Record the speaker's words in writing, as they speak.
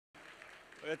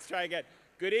Let's try again.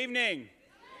 Good evening.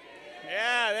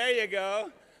 Yeah, there you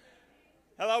go.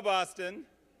 Hello, Boston.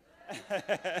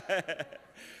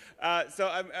 So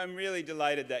I'm really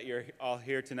delighted that you're all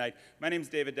here tonight. My name is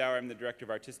David Dower. I'm the Director of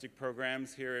Artistic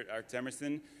Programs here at Arts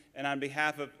Emerson. And on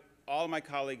behalf of all of my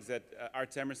colleagues at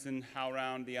Arts Emerson,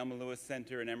 HowlRound, the Elma Lewis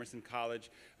Center, and Emerson College,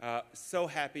 so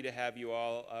happy to have you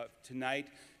all tonight.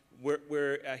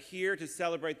 We're here to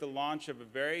celebrate the launch of a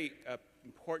very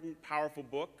important, powerful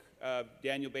book,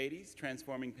 Daniel Beaty's,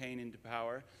 Transforming Pain into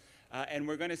Power. And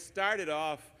we're going to start it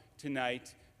off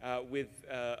tonight with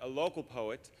a local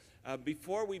poet.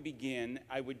 Before we begin,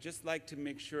 I would just like to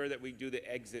make sure that we do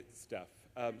the exit stuff.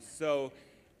 So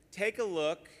take a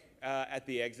look at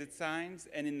the exit signs,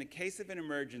 and in the case of an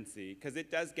emergency, because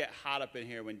it does get hot up in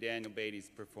here when Daniel Beaty's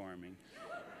performing,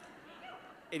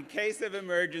 in case of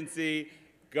emergency,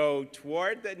 go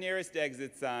toward the nearest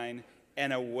exit sign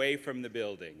and away from the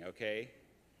building, okay?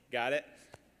 Got it?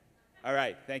 All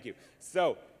right, thank you.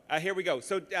 So here we go.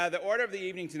 So the order of the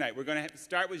evening tonight, we're going to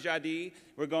start with Jadi,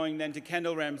 we're going then to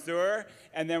Kendall Ramsour,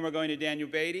 and then we're going to Daniel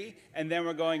Beaty, and then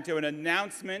we're going to an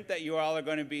announcement that you all are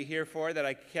going to be here for that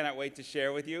I cannot wait to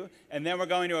share with you, and then we're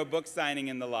going to a book signing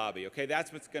in the lobby, okay?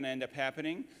 That's what's going to end up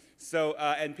happening. So,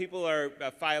 and people are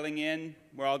filing in.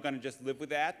 We're all going to just live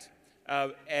with that.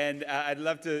 And I'd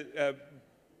love to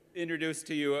introduce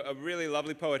to you a really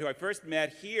lovely poet who I first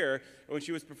met here when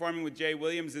she was performing with Jay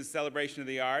Williams' Celebration of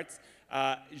the Arts.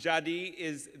 Jadi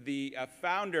is the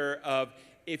founder of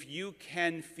If You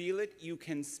Can Feel It, You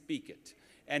Can Speak It.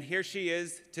 And here she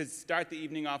is to start the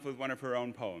evening off with one of her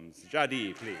own poems.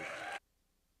 Jadi, please.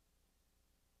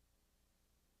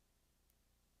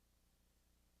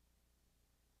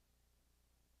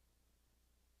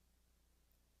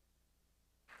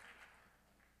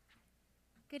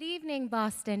 Good evening,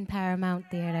 Boston Paramount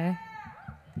Theater.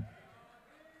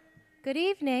 Good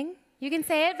evening. You can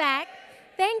say it back.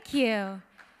 Thank you.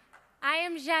 I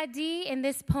am Jadi, and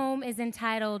this poem is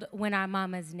entitled When Our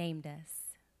Mamas Named Us.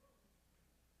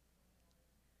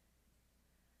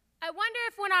 I wonder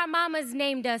if when our mamas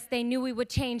named us, they knew we would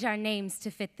change our names to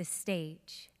fit the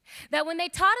stage. That when they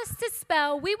taught us to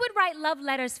spell, we would write love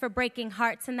letters for breaking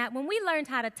hearts, and that when we learned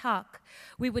how to talk,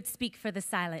 we would speak for the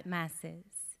silent masses.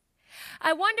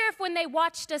 I wonder if when they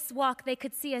watched us walk, they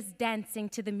could see us dancing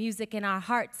to the music in our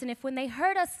hearts, and if when they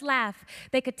heard us laugh,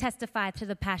 they could testify to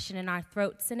the passion in our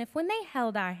throats, and if when they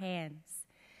held our hands,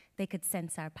 they could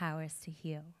sense our powers to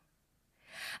heal.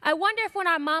 I wonder if when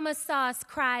our mamas saw us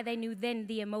cry, they knew then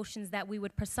the emotions that we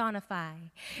would personify.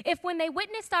 If when they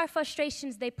witnessed our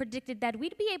frustrations, they predicted that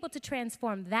we'd be able to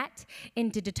transform that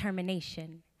into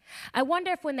determination. I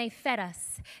wonder if when they fed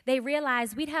us, they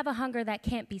realized we'd have a hunger that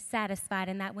can't be satisfied,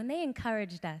 and that when they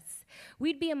encouraged us,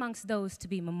 we'd be amongst those to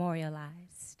be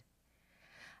memorialized.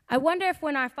 I wonder if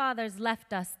when our fathers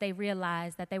left us, they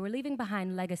realized that they were leaving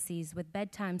behind legacies with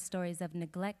bedtime stories of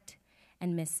neglect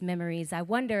and missed memories. I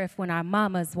wonder if when our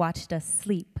mamas watched us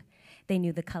sleep, they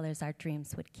knew the colors our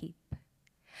dreams would keep.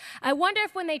 I wonder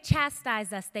if when they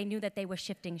chastised us, they knew that they were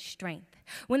shifting strength.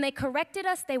 When they corrected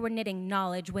us, they were knitting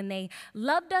knowledge. When they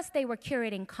loved us, they were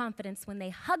curating confidence. When they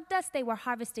hugged us, they were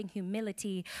harvesting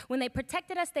humility. When they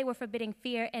protected us, they were forbidding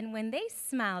fear. And when they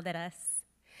smiled at us,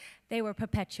 they were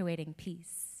perpetuating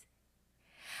peace.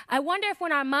 I wonder if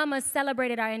when our mamas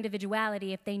celebrated our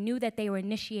individuality, if they knew that they were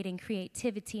initiating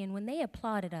creativity. And when they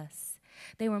applauded us,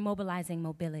 they were mobilizing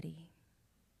mobility.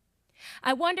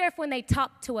 I wonder if when they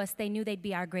talked to us, they knew they'd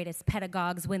be our greatest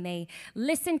pedagogues. When they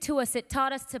listened to us, it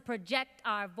taught us to project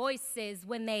our voices.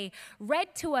 When they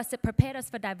read to us, it prepared us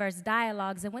for diverse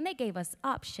dialogues. And when they gave us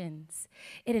options,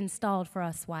 it installed for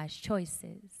us wise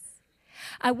choices.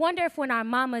 I wonder if when our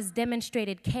mamas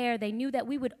demonstrated care, they knew that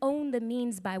we would own the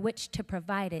means by which to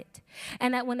provide it.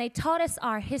 And that when they taught us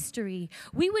our history,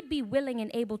 we would be willing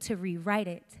and able to rewrite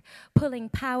it, pulling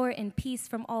power and peace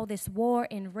from all this war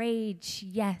and rage.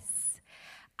 Yes.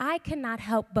 I cannot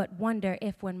help but wonder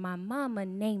if when my mama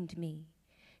named me,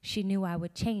 she knew I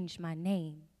would change my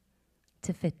name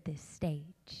to fit this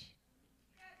stage.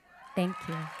 Thank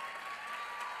you.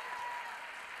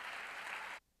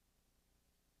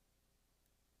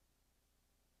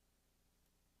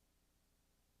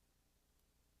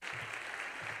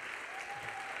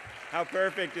 How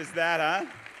perfect is that, huh?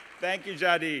 Thank you,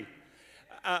 Jadi.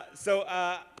 So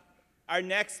our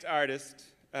next artist,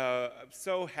 I'm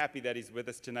so happy that he's with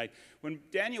us tonight. When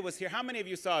Daniel was here, how many of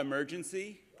you saw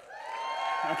Emergency?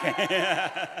 Okay.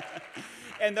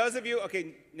 And those of you,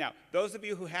 okay, now, those of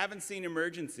you who haven't seen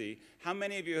Emergency, how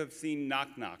many of you have seen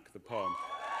Knock Knock, the poem?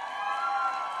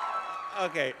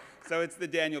 Okay, so it's the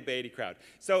Daniel Beaty crowd.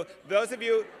 So those of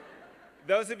you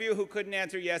who couldn't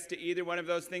answer yes to either one of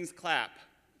those things, clap.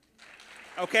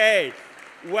 Okay,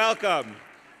 welcome.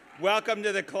 Welcome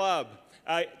to the club.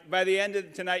 By the end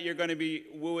of tonight, you're going to be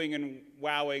wooing and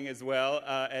wowing as well,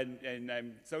 and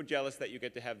I'm so jealous that you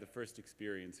get to have the first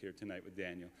experience here tonight with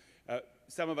Daniel.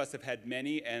 Some of us have had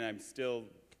many, and I'm still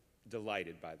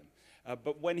delighted by them.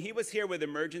 But when he was here with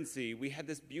Emergency, we had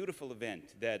this beautiful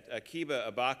event that Akiba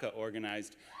Abaka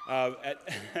organized.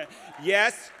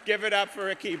 Yes, give it up for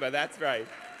Akiba, that's right.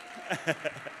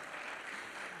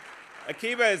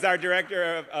 Akiba is our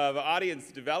director of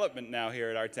audience development now here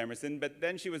at Arts Emerson, but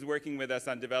then she was working with us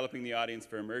on developing the audience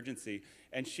for Emergency,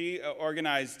 and she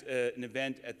organized an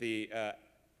event at the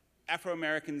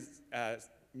Afro-American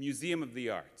Museum of the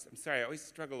Arts. I'm sorry, I always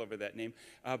struggle over that name,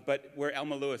 but we're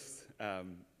Elma Lewis,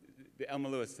 the Elma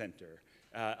Lewis Center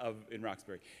in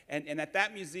Roxbury. And at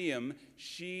that museum,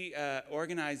 she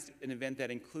organized an event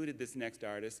that included this next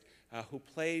artist who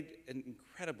played an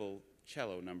incredible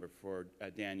cello number for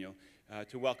Daniel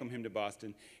to welcome him to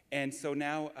Boston. And so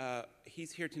now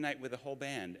he's here tonight with a whole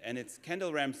band. And it's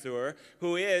Kendall Ramsour,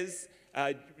 who is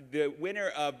the winner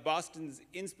of Boston's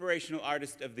Inspirational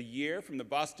Artist of the Year from the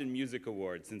Boston Music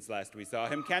Awards since last we saw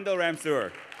him. Kendall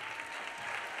Ramsour.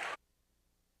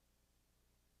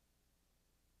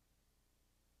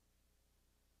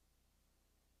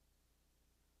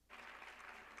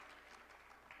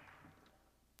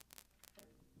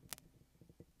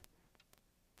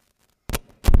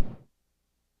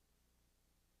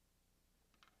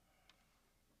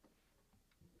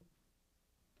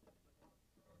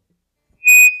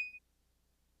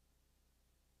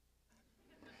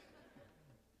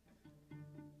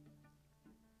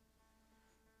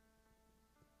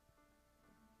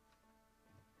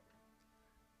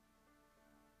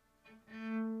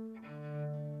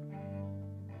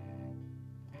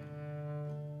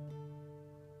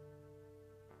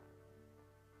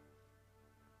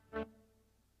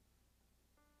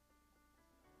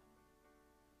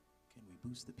 Can we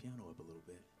boost the piano up a little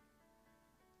bit?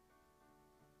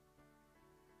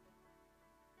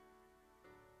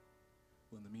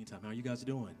 Well, in the meantime, how are you guys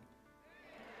doing?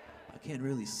 I can't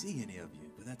really see any of you,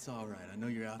 but that's all right. I know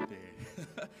you're out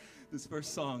there. This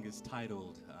first song is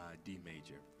titled D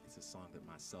Major. It's a song that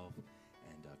myself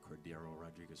and Cordero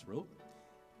Rodriguez wrote.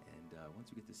 And once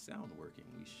we get the sound working,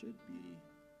 we should be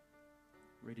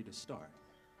ready to start.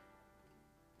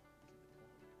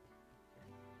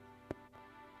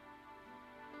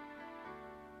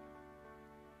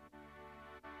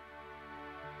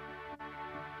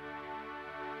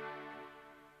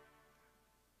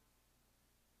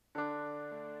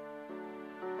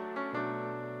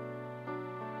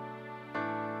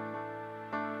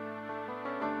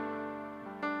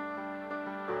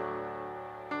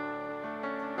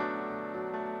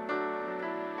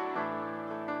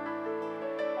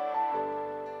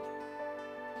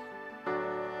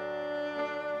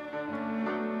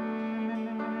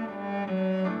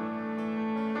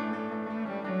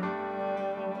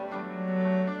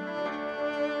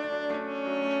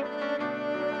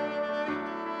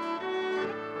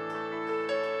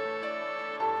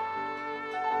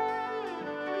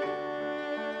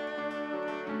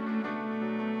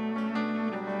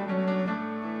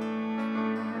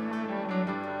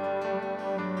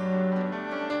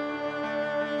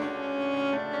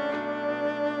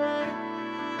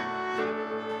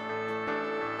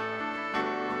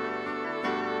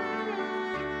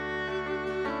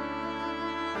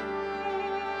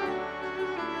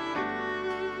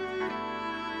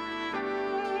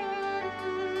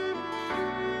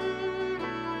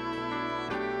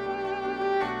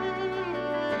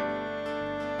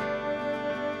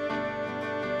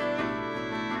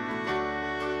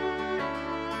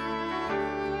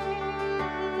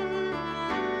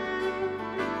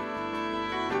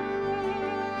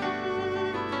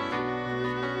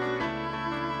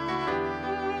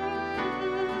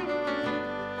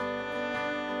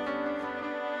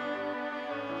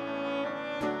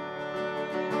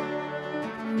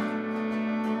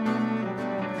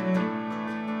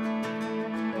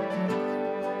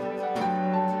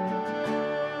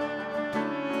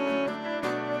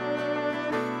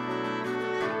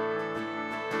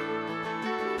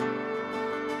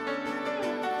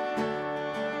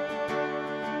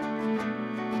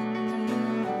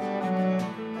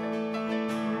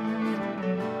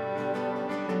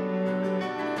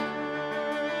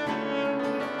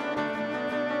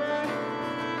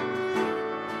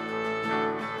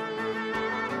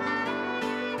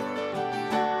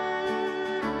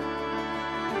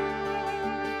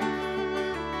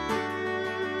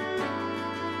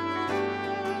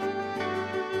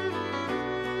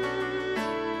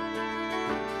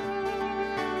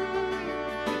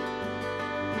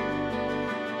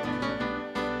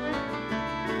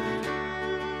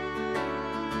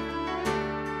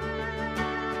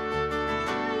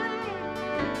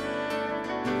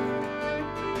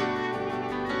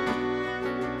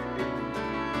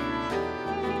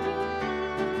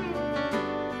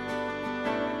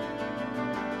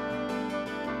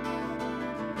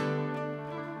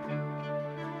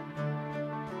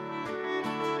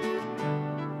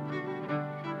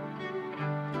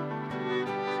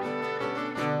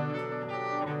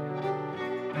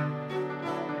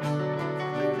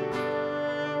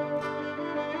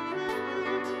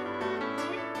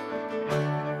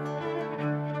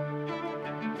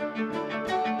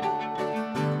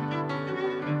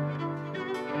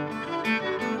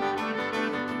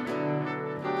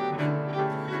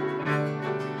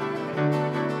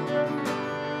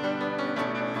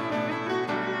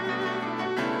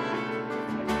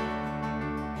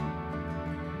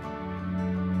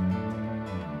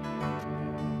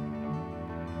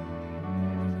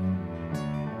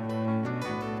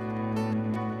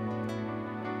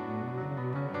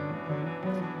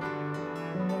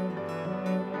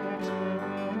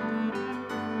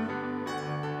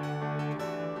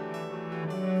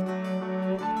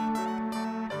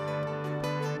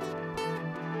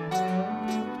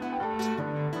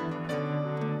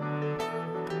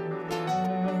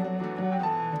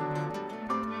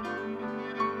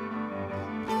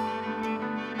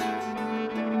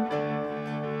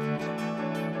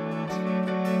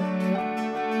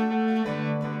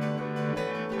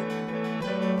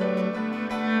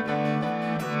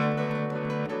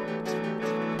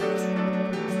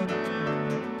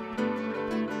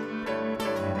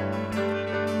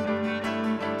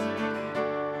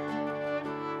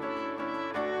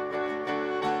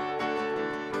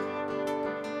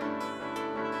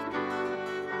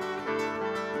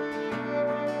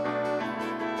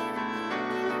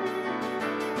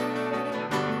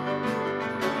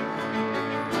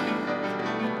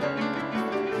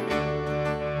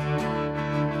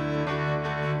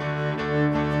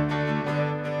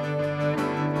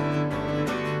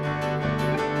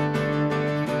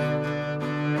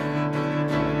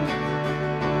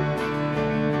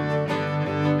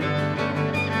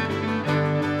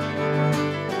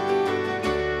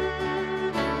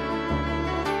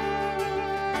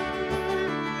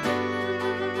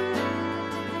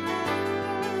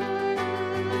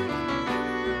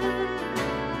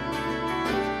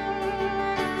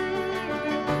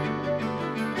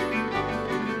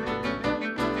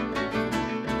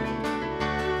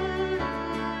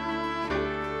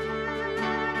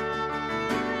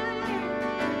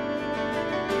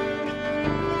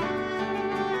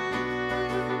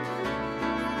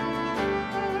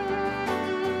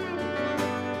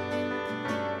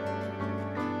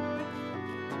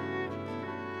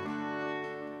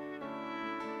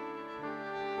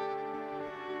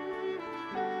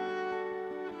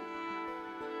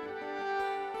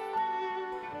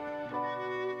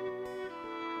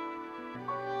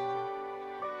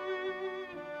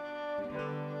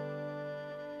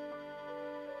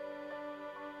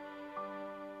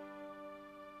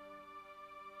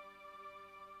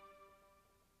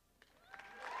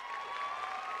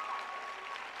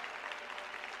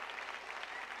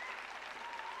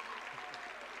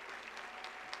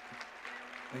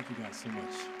 Thank you guys so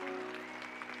much.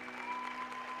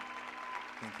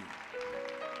 Thank you.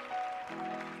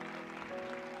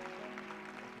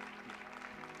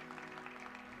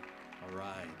 All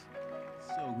right.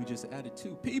 So we just added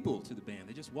 2 people to the band.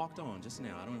 They just walked on just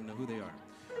now. I don't even know who they are.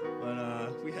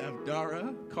 But we have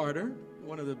Dara Carter,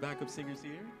 one of the backup singers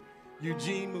here.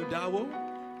 Eugene Mudawo.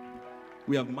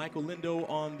 We have Michael Lindo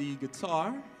on the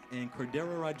guitar and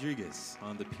Cordero Rodriguez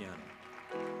on the piano.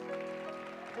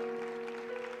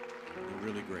 They're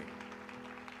really great.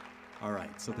 All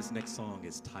right, so this next song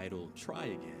is titled Try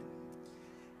Again.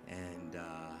 And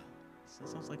so it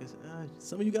sounds like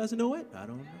some of you guys know it? I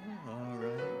don't know. All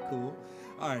right, cool.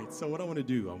 All right, so what I want to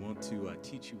do, I want to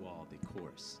teach you all the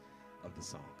chorus of the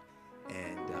song.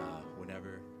 And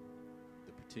whenever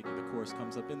the particular chorus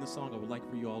comes up in the song, I would like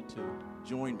for you all to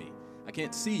join me. I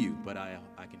can't see you, but I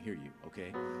can hear you,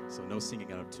 okay? So no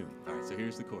singing out of tune. All right, so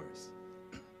here's the chorus.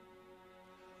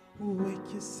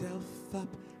 Wake yourself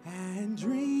up and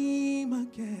dream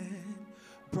again.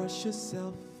 Brush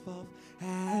yourself off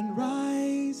and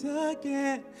rise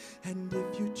again. And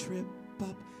if you trip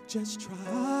up, just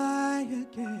try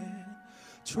again.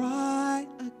 Try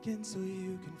again so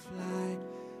you can fly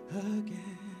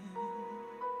again.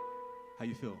 How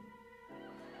you feel?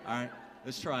 All right,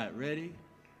 let's try it. Ready?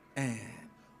 And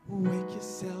wake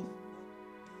yourself.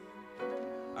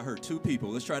 I heard 2 people.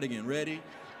 Let's try it again. Ready?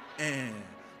 And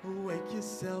wake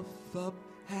yourself up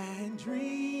and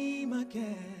dream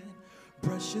again.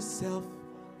 Brush yourself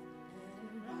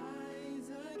and rise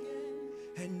again.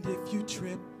 And if you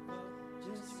trip,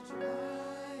 just try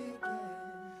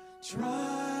again.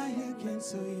 Try again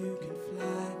so you can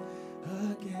fly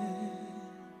again.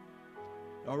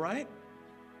 All right?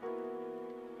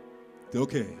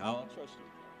 Okay, I'll trust you.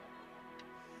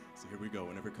 So here we go.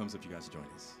 Whenever it comes up, you guys join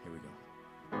us. Here we go.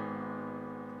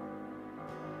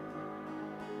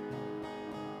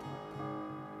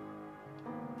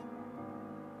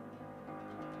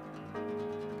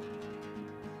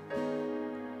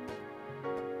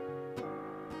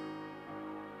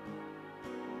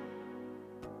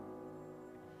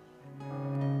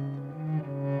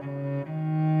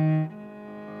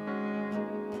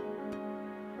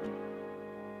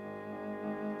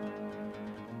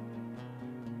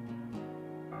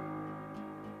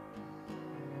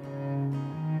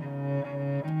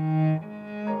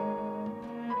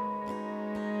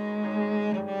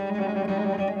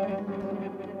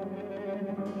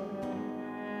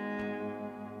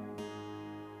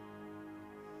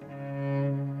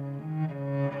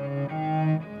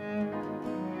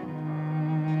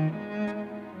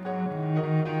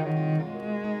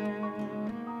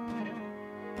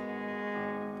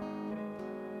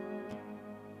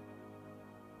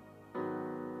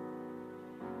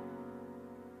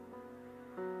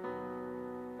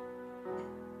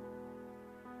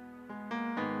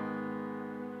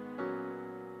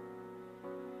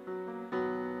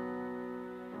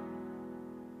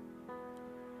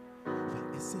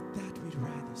 Is it that we'd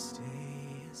rather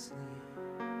stay asleep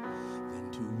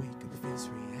than to wake up face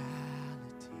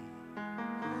reality?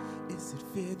 Is it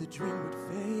fear the dream would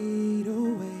fade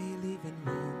away, leaving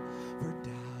room for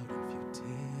doubt and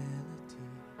futility?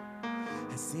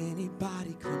 Has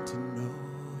anybody come to know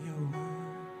your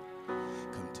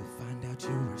worth? Come to find out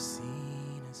you were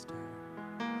seen as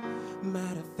dirt?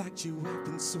 Matter of fact, you have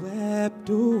been swept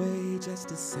away,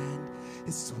 just as sand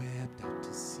is swept out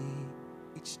to sea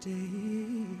each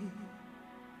day.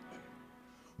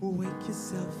 Wake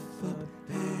yourself up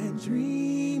and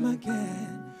dream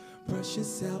again. Brush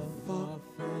yourself off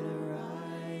and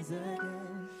rise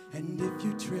again. And if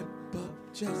you trip up,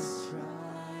 just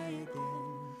try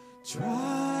again.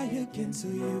 Try again so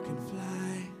you can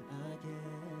fly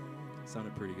again.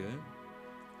 Sounded pretty good.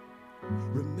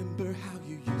 Remember how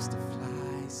you used to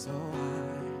fly so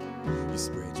high? You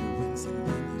spread your wings and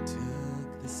then you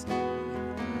took the sky.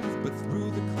 But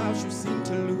through the clouds you seemed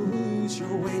to lose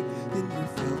your way. Then you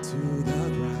fell to the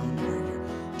ground where your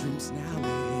dreams now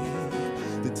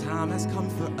lay. The time has come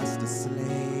for us to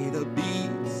slay the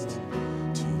beast,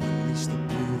 to unleash the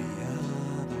beauty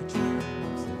of our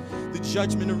dreams. The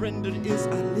judgment rendered is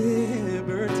our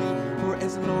liberty, for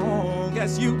as long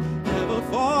as you never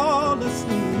fall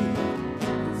asleep.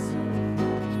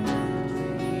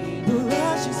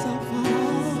 Brush yourself off,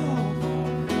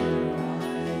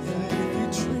 and if you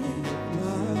trip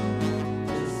up,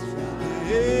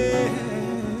 yeah,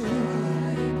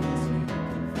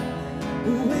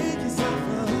 wake yourself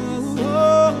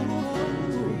up,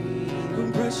 and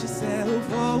brush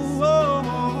yourself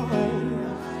off,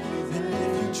 and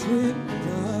if you trip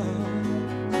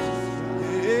up,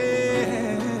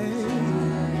 yeah,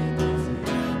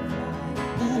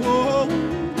 whoa.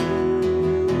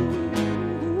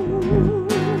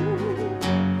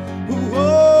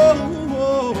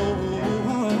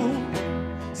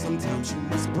 Sometimes you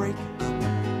must break up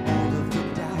all of the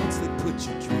doubts that put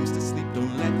your dreams to sleep.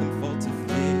 Don't let them fall to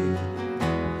fear.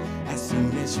 As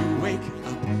soon as you wake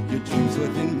up, your dreams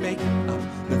will then make up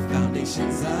the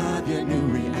foundations of your new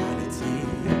reality.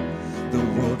 The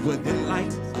world will then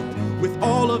light up with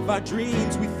all of our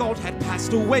dreams we thought had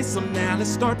passed away. So now let's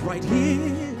start right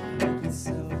here.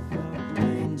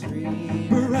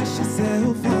 Brush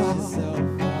yourself off,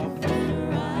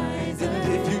 and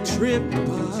if you trip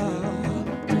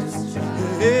up,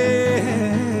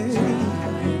 hey,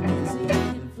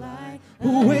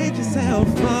 wake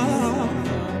yourself up,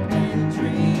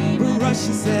 brush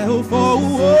yourself off,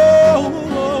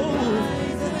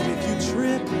 and if you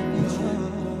trip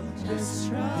up, just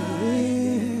try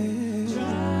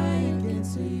again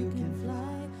so you can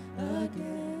fly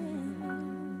again.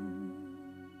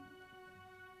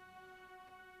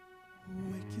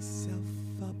 Wake yourself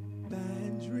up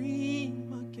and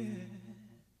dream again.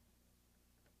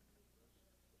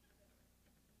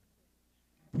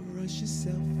 Brush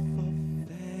yourself off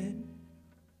and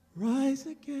rise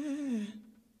again.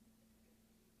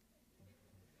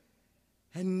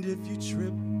 And if you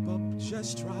trip up,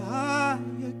 just try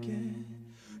again.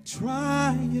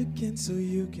 Try again so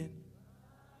you can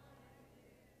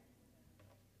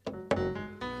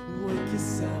wake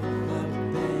yourself up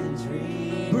and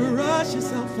dream. Brush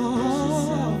yourself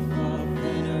off and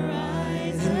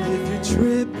rise. And if you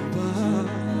trip up,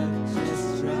 just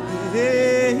try.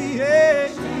 Hey,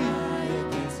 hey. Try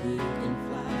again so you can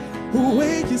fly.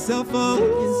 Wake yourself up.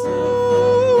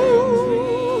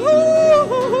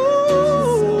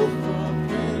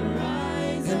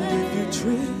 And if you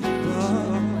trip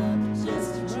up,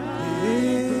 just try.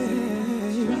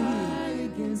 Yeah. Try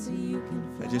again so you can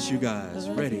fly. Just you guys,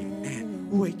 ready?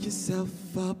 And wake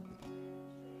yourself up.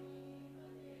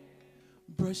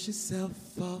 Brush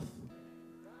yourself off.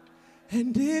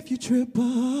 And if you trip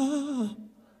up,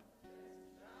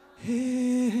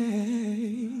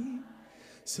 hey,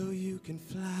 so you can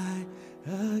fly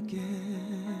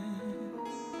again.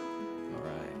 All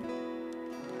right.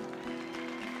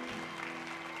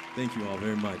 Thank you all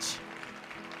very much.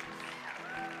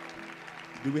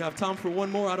 Do we have time for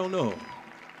one more? I don't know.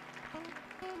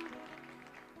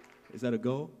 Is that a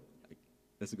go?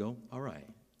 That's a go? All right.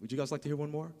 Would you guys like to hear one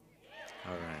more?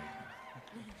 All right.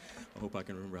 I hope I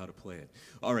can remember how to play it.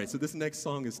 All right, so this next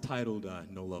song is titled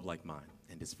No Love Like Mine,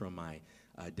 and it's from my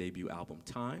debut album,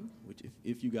 Time, which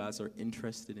if you guys are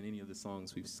interested in any of the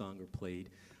songs we've sung or played,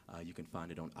 you can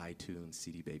find it on iTunes,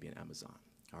 CD Baby, and Amazon.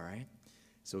 All right?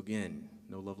 So again,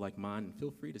 No Love Like Mine, and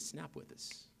feel free to snap with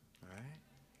us. All right?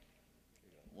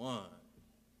 One.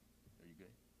 Are you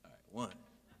good? All right, 1,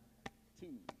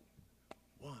 2.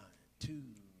 1, 2.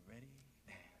 Ready?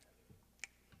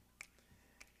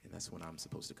 And that's when I'm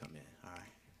supposed to come in. All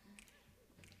right.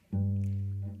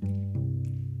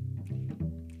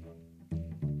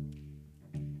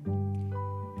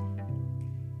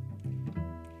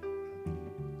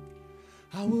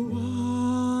 I will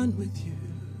run with you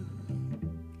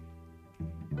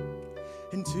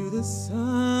into the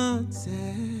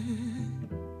sunset.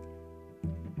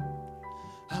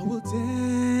 I will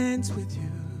dance with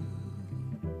you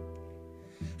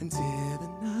until the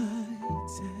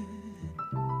night's end.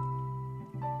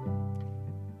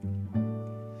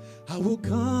 I will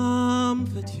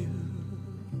comfort you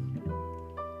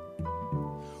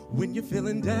when you're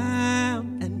feeling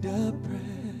down and depressed.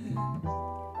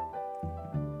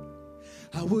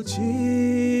 I will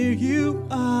cheer you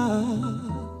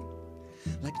up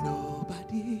like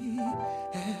nobody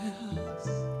else.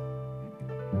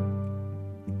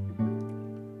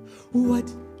 What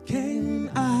can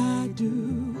I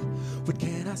do? What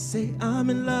can I say? I'm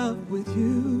in love with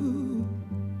you.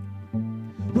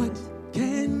 What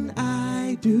can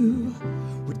I do?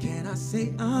 What can I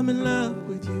say? I'm in love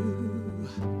with you.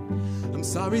 I'm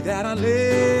sorry that I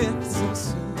left so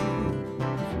soon,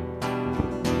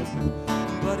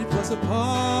 but it was a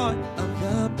part of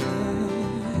the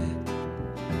plan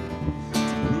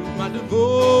to prove my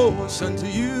devotion to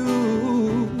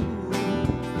you.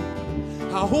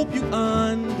 I hope you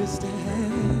understand.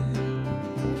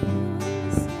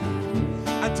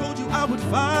 I told you I would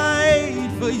fight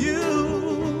for you,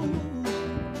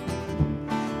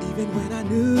 even when I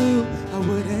knew I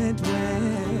wouldn't win.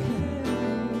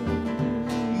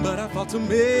 But I fought to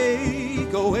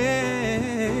make a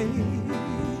way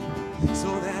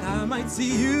so that I might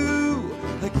see you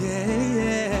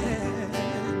again.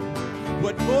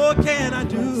 What more can I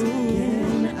do? What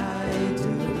can I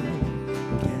do?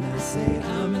 Can I say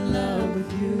I'm in love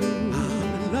with you?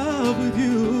 I'm in love with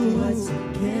you. What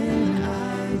can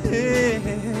Hey, I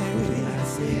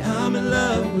say I'm in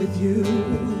love with you.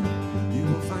 You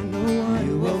will find no one.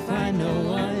 You will find no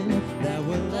one that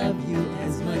will love you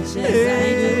as much as I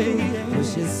do.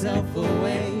 Push yourself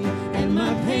away, and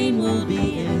my pain will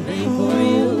be in vain for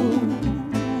you.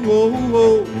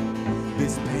 Oh,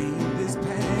 this pain,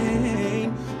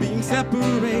 being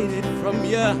separated from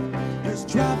you is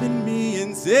driving me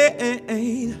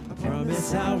insane. I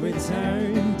promise I'll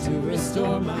return to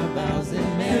restore my vows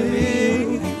and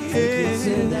marry you. Take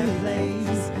you to that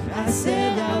place I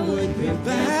said I would prepare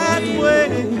That for you. way,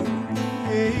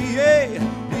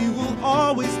 we will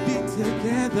always be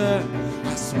together.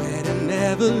 I swear to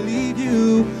never leave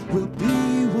you. We'll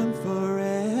be one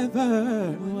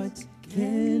forever. What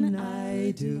can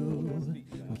I do?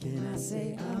 What can I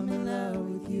say? I'm in love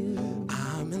with you.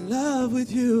 I'm in love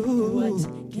with you.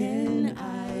 What can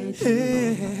I do?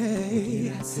 Hey,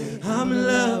 What can I say? I'm in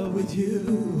love with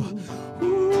you.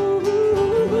 Ooh.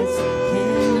 What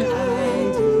can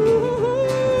I do?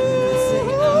 What can I say?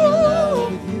 I'm in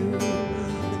love with you.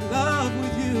 In love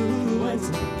with you. What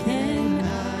can I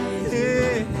do?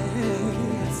 Hey, What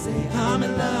can I say? I'm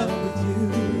in love with you.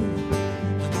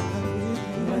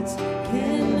 What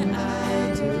can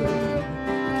I do?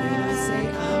 Can I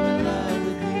say I'm in love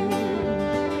with you?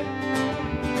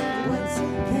 What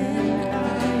can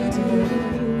I do?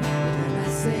 Can I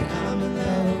say I'm in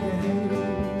love with you?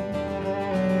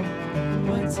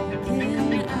 What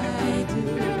can I do?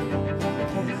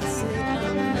 Can I say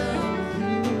I'm in love with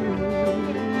you?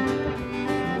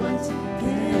 What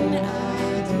can I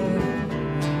do?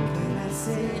 Can I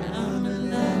say I'm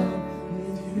in love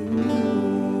with you?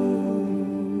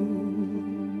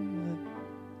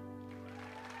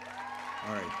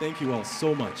 All right, thank you all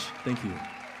so much. Thank you.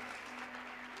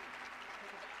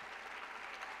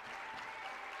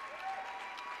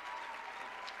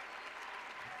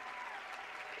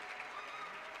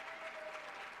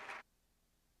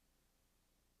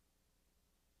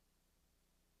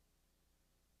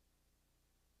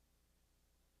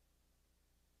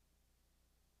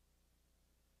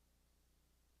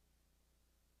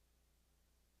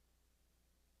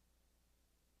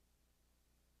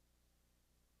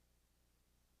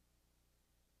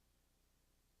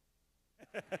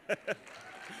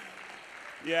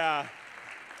 Yeah.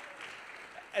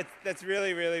 That's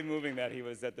really, really moving that he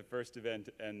was at the first event,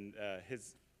 and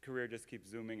his career just keeps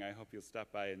zooming. I hope you'll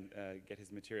stop by and get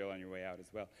his material on your way out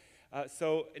as well.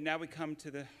 So now we come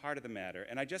to the heart of the matter.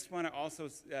 And I just want to also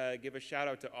give a shout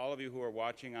out to all of you who are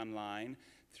watching online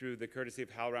through the courtesy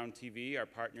of HowlRound TV, our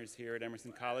partners here at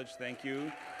Emerson College. Thank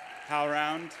you,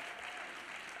 HowlRound.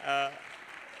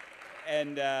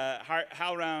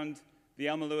 HowlRound, the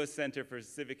Elma Lewis Center for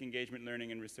Civic Engagement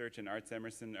Learning and Research, and Arts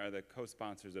Emerson are the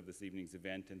co-sponsors of this evening's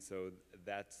event, and so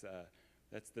that's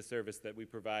the service that we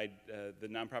provide the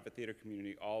nonprofit theater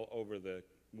community all over the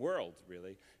world,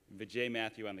 really. Vijay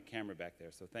Matthew on the camera back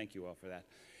there, so thank you all for that.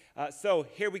 So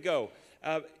here we go.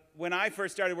 When I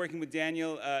first started working with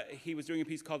Daniel, he was doing a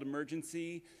piece called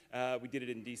Emergency. We did it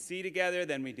in DC together,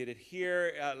 then we did it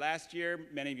here last year.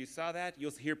 Many of you saw that.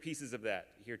 You'll hear pieces of that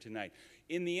here tonight.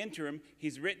 In the interim,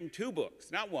 he's written 2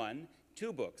 books, not one,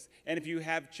 2 books. And if you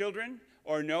have children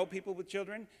or know people with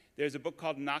children, there's a book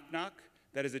called Knock Knock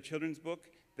that is a children's book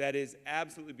that is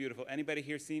absolutely beautiful. Anybody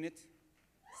here seen it?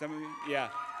 Some of you? Yeah.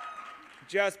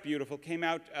 Just beautiful. Came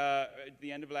out at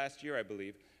the end of last year, I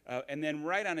believe. And then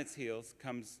right on its heels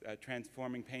comes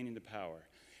Transforming Pain into Power.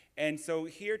 And so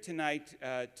here tonight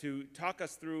to take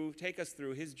us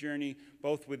through his journey,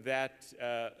 both with that,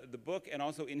 the book, and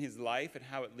also in his life and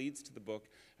how it leads to the book,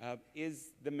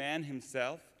 is the man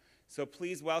himself. So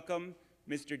please welcome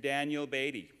Mr. Daniel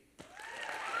Beaty.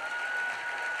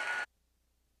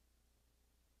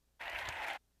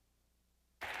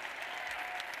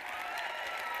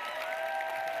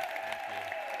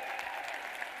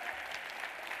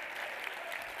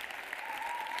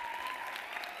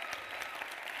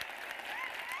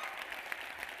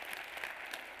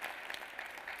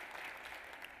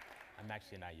 I'm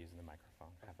actually not using the microphone.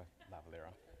 I have a lavalier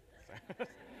on. So a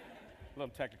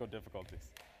little technical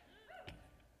difficulties.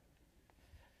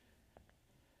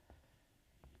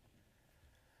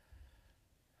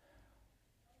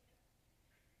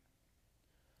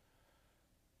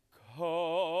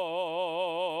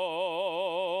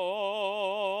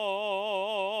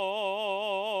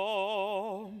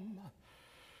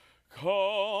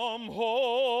 Come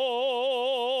home,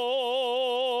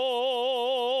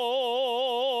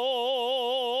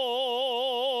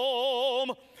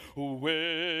 wake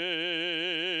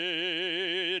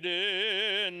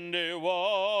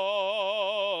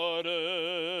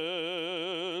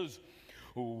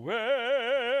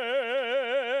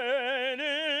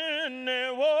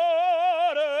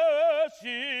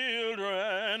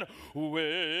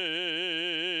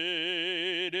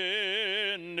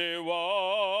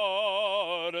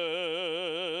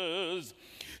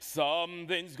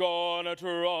Something's gonna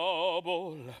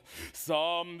trouble,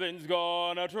 something's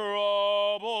gonna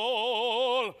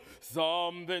trouble,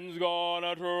 something's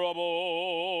gonna trouble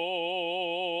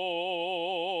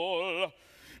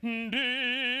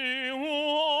the waters.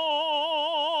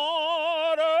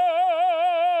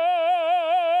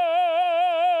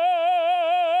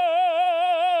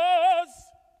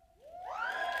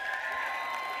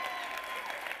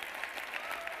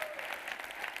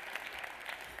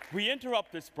 We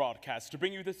interrupt this broadcast to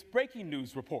bring you this breaking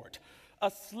news report.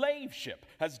 A slave ship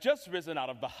has just risen out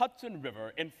of the Hudson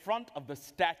River in front of the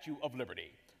Statue of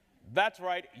Liberty. That's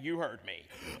right, you heard me.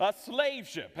 A slave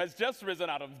ship has just risen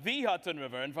out of the Hudson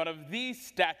River in front of the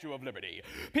Statue of Liberty.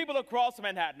 People across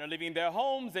Manhattan are leaving their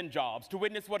homes and jobs to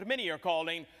witness what many are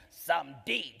calling some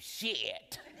deep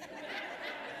shit.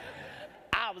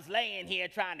 I was laying here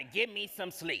trying to get me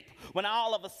some sleep when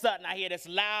all of a sudden I hear this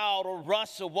loud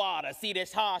rush of water, see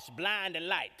this harsh blinding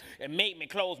light. It made me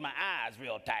close my eyes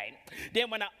real tight.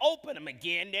 Then when I open them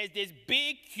again, there's this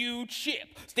big, huge ship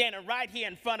standing right here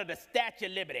in front of the Statue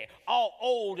of Liberty, all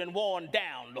old and worn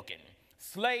down looking.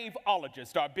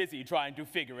 Slaveologists are busy trying to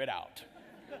figure it out.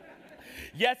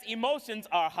 Yes, emotions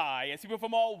are high as people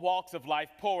from all walks of life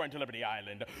pour into Liberty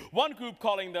Island. One group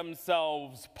calling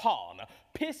themselves PON,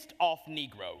 Pissed Off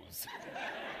Negroes,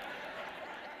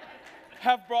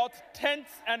 have brought tents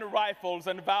and rifles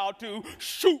and vowed to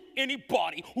shoot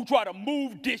anybody who try to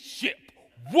move this ship.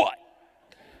 What?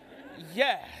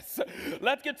 Yes.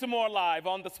 Let's get some more live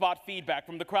on-the-spot feedback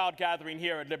from the crowd gathering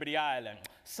here at Liberty Island.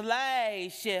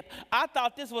 Slave ship, I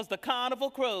thought this was the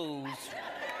Carnival Cruise.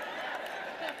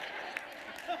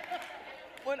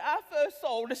 When I first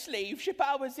saw the slave ship,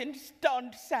 I was in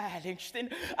stunned silence. Then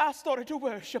I started to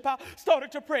worship. I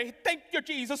started to pray. Thank you,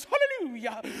 Jesus.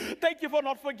 Hallelujah. Thank you for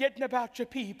not forgetting about your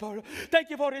people. Thank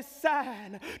you for this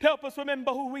sign to help us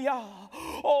remember who we are.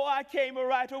 Oh, I came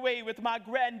right away with my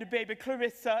grandbaby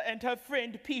Clarissa and her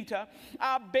friend Peter.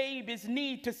 Our babies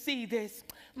need to see this.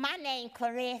 My name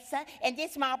Clarissa, and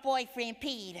this my boyfriend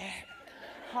Peter.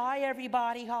 Hi,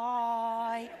 everybody.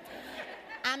 Hi.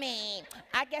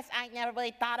 I guess I ain't never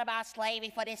really thought about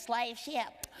slavery for this slave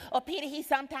ship. Well, Peter, he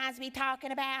sometimes be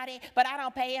talking about it, but I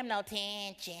don't pay him no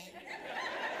attention.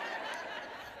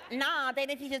 No, they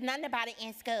didn't teach us nothing about it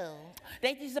in school.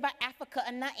 They teach us about Africa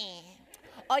or nothing.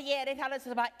 Oh, yeah, they tell us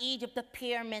about Egypt, the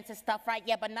pyramids and stuff, right?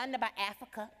 Yeah, but nothing about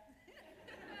Africa.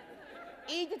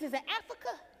 Egypt is in Africa?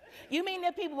 You mean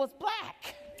their people was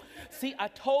black? See, I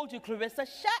told you, Clarissa.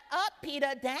 Shut up,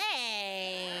 Peter.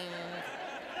 Dang.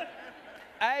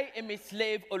 I am a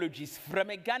slaveologist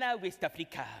from Ghana, West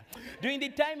Africa. During the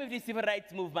time of the civil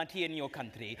rights movement here in your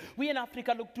country, we in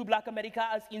Africa looked to Black America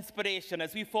as inspiration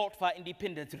as we fought for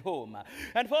independence at home.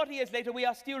 And 40 years later, we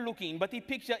are still looking, but the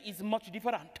picture is much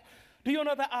different. Do you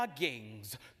know there are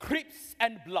gangs, Crips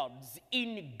and Bloods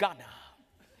in Ghana?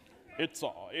 It's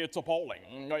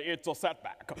appalling. It's a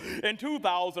setback. In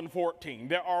 2014,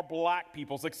 there are black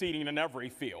people succeeding in every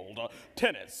field.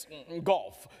 Tennis,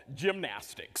 golf,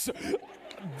 gymnastics.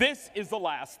 This is the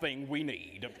last thing we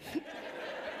need.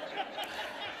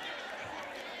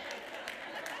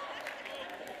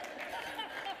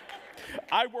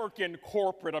 I work in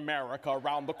corporate America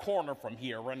around the corner from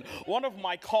here, and one of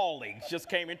my colleagues just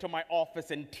came into my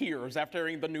office in tears after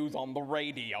hearing the news on the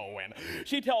radio, and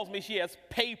she tells me she has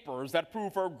papers that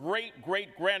prove her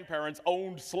great-great-grandparents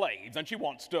owned slaves, and she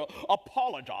wants to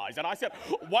apologize. And I said,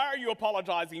 why are you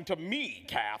apologizing to me,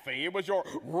 Kathy? It was your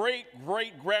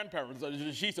great-great-grandparents.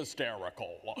 She's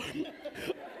hysterical.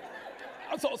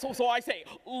 So I say,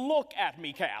 look at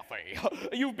me, Kathy.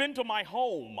 You've been to my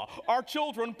home. Our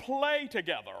children play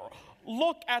together.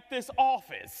 Look at this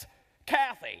office.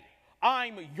 Kathy,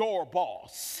 I'm your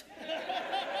boss.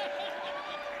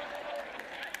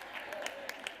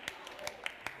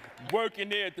 Working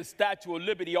there at the Statue of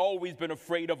Liberty, always been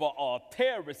afraid of a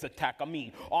terrorist attack.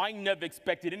 I never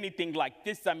expected anything like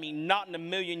this. Not in a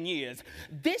million years.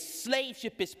 This slave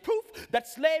ship is proof that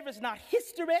slavery is not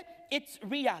history, it's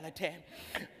reality.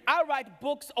 I write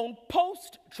books on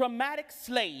post-traumatic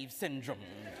slave syndrome.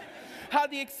 How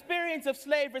the experience of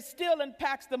slavery still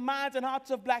impacts the minds and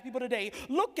hearts of black people today.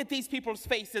 Look at these people's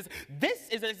faces. This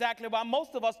is exactly why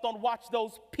most of us don't watch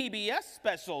those PBS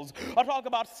specials or talk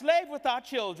about slavery with our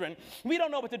children. We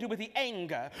don't know what to do with the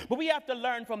anger, but we have to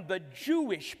learn from the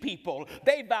Jewish people.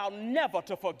 They vow never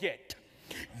to forget.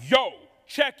 Yo,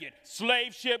 check it,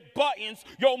 slave ship buttons.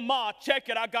 Yo, ma, check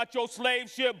it, I got your slave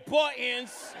ship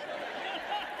buttons.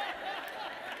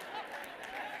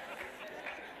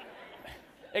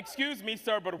 Excuse me,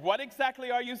 sir, but what exactly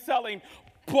are you selling?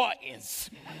 buttons.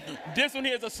 This one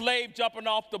here is a slave jumping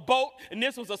off the boat, and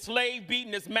this was a slave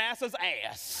beating his master's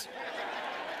ass.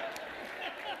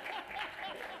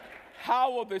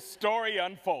 How will this story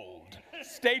unfold?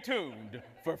 Stay tuned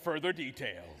for further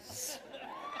details.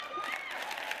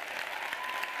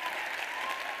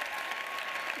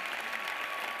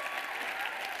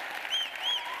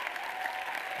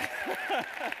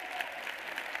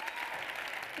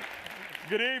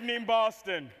 Good evening,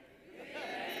 Boston.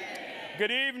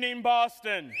 Good evening,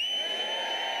 Boston.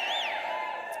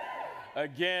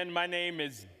 Again, my name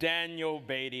is Daniel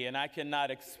Beaty, and I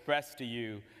cannot express to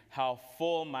you how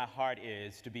full my heart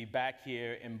is to be back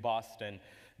here in Boston,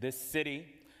 this city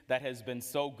that has been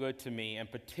so good to me,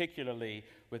 and particularly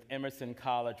with Emerson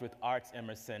College, with Arts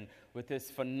Emerson, with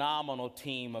this phenomenal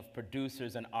team of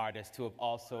producers and artists who have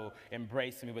also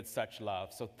embraced me with such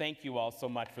love. So thank you all so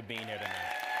much for being here tonight.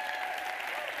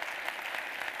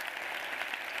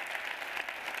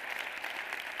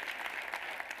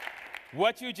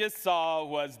 What you just saw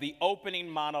was the opening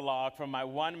monologue from my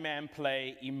one-man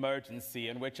play, Emergency,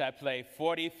 in which I play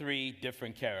 43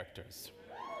 different characters.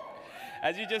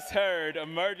 As you just heard,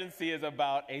 Emergency is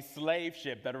about a slave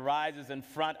ship that rises in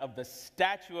front of the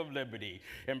Statue of Liberty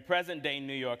in present-day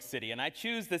New York City. And I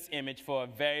choose this image for a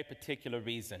very particular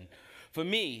reason. For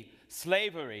me,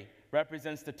 slavery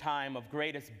represents the time of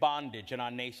greatest bondage in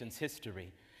our nation's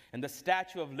history. And the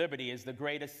Statue of Liberty is the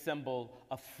greatest symbol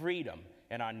of freedom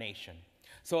in our nation.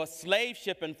 So a slave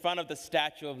ship in front of the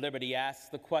Statue of Liberty asks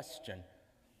the question,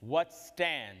 what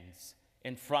stands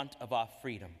in front of our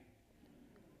freedom?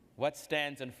 What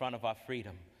stands in front of our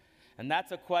freedom? And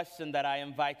that's a question that I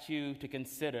invite you to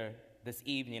consider this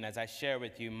evening as I share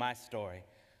with you my story.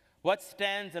 What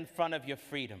stands in front of your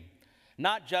freedom?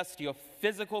 Not just your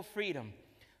physical freedom,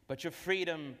 but your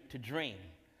freedom to dream,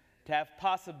 to have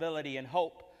possibility and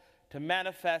hope, to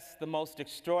manifest the most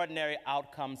extraordinary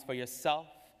outcomes for yourself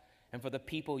and for the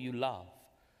people you love.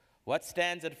 What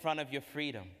stands in front of your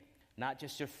freedom? Not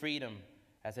just your freedom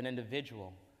as an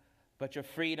individual, but your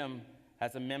freedom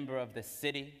as a member of this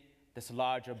city, this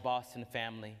larger Boston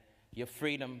family, your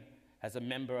freedom as a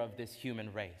member of this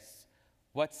human race.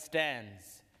 What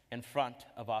stands in front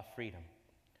of our freedom?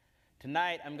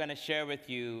 Tonight, I'm going to share with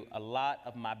you a lot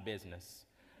of my business.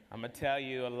 I'm going to tell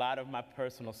you a lot of my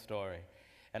personal story.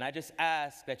 And I just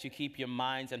ask that you keep your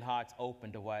minds and hearts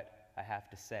open to what I have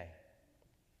to say.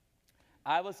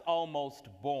 I was almost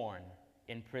born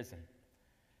in prison.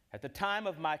 At the time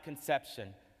of my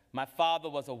conception, my father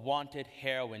was a wanted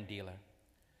heroin dealer.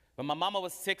 When my mama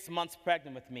was 6 months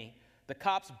pregnant with me, the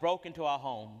cops broke into our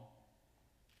home,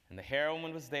 and the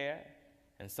heroin was there,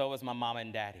 and so was my mama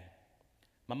and daddy.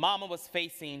 My mama was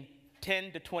facing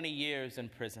 10 to 20 years in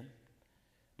prison.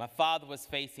 My father was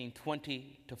facing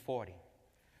 20 to 40.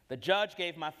 The judge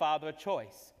gave my father a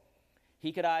choice.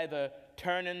 He could either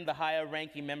turn in the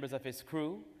higher-ranking members of his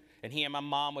crew, and he and my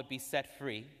mom would be set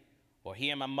free, or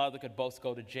he and my mother could both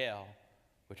go to jail,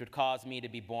 which would cause me to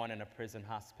be born in a prison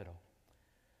hospital.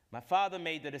 My father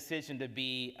made the decision to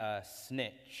be a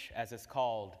snitch, as it's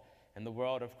called in the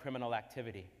world of criminal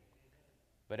activity.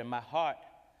 But in my heart,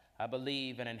 I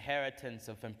believe an inheritance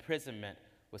of imprisonment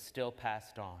was still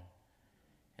passed on.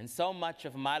 And so much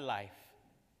of my life,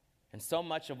 and so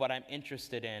much of what I'm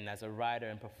interested in as a writer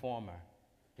and performer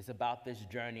is about this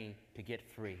journey to get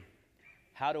free.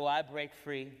 How do I break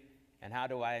free, and how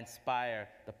do I inspire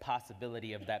the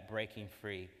possibility of that breaking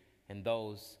free in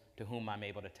those to whom I'm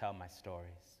able to tell my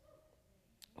stories?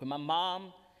 When my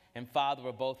mom and father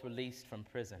were both released from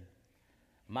prison,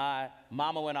 my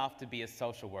mama went off to be a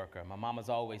social worker. My mama's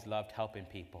always loved helping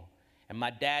people. And my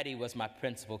daddy was my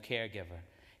principal caregiver.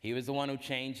 He was the one who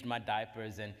changed my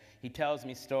diapers, and he tells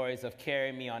me stories of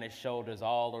carrying me on his shoulders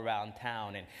all around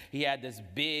town. And he had this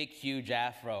big, huge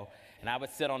afro, and I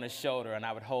would sit on his shoulder, and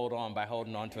I would hold on by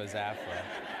holding on to his afro.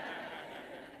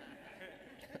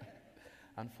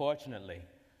 Unfortunately,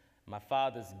 my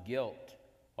father's guilt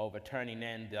over turning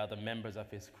in the other members of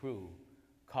his crew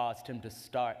caused him to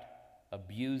start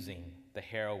abusing the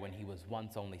heroin he was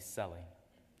once only selling.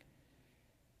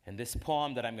 And this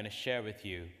poem that I'm going to share with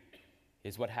you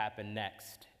is what happened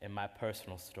next in my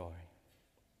personal story.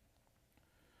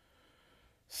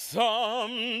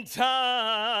 Sometimes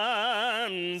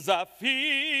I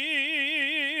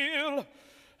feel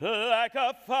like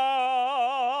a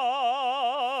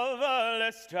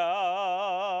fatherless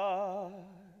child.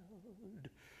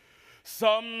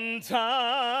 Sometimes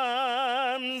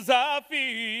I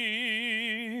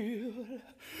feel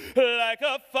like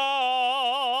a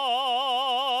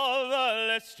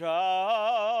fatherless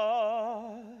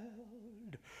child.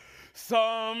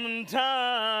 Sometimes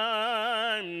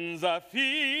I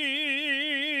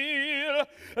feel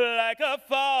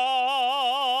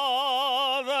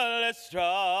child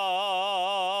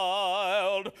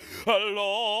a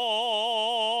long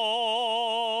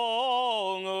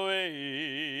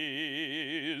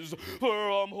ways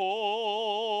from home,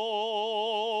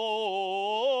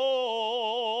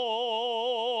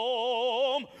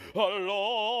 a long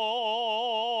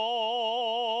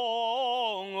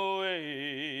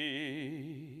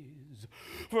ways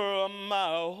from my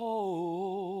home.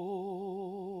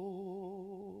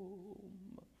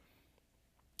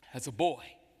 As a boy,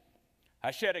 I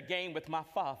shared a game with my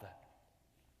father.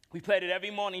 We played it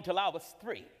every morning till I was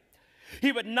 3.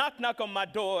 He would knock on my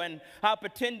door, and I'd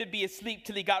pretend to be asleep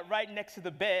till he got right next to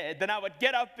the bed. Then I would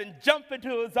get up and jump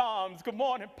into his arms. Good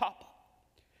morning, Papa.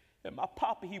 And my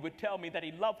papa, he would tell me that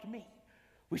he loved me.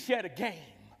 We shared a game,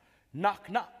 knock,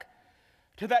 knock,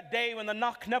 to that day when the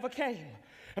knock never came.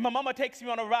 And my mama takes me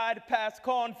on a ride past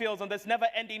cornfields on this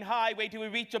never-ending highway till we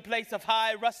reach a place of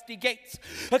high, rusty gates.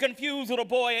 A confused little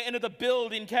boy entered the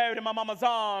building carried in my mama's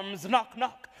arms. Knock,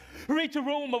 knock. Reach a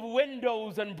room of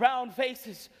windows and brown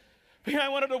faces.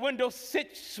 Behind one of the windows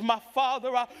sits my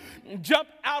father. I jump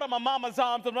out of my mama's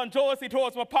arms and run joyously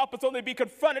towards my papa's, only to be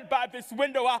confronted by this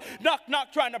window. I knock,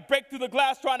 knock, trying to break through the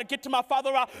glass, trying to get to my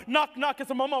father. I knock, knock as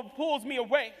my mama pulls me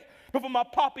away before my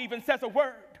papa even says a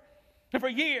word. And for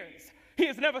years, he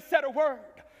has never said a word.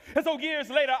 And so years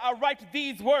later, I write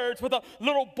these words for the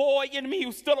little boy in me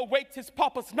who still awaits his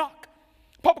papa's knock.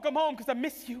 Papa, come home because I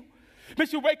miss you.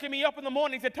 Miss you waking me up in the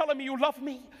mornings and telling me you love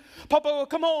me. Papa,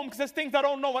 come home because there's things I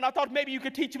don't know, and I thought maybe you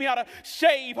could teach me how to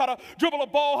shave, how to dribble a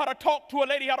ball, how to talk to a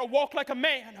lady, how to walk like a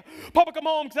man. Papa, come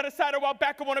home because I decided a while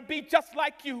back I want to be just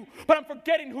like you, but I'm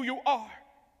forgetting who you are.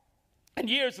 And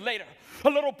years later, a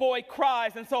little boy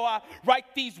cries, and so I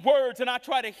write these words, and I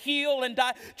try to heal, and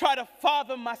I try to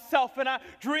father myself, and I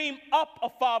dream up a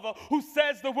father who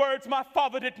says the words my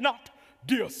father did not.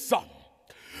 Dear son,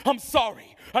 I'm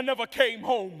sorry I never came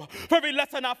home. For every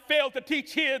lesson I failed to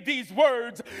teach, hear these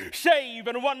words. Shave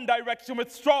in one direction with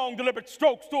strong, deliberate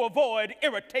strokes to avoid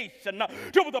irritation.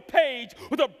 Dribble the page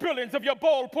with the brilliance of your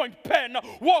ballpoint pen.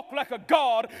 Walk like a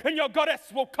god, and your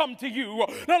goddess will come to you.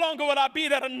 No longer will I be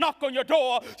there to knock on your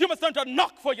door. You must learn to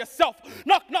knock for yourself.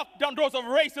 Knock, knock down doors of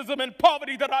racism and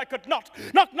poverty that I could not.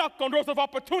 Knock, knock on doors of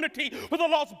opportunity for the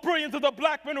lost brilliance of the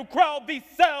black men who crowd these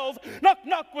cells. Knock,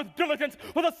 knock with diligence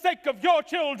for the sake of your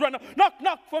children. Knock,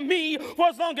 knock for me, for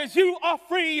as long as you are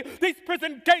free, these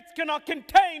prison gates cannot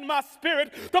contain my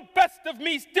spirit. The best of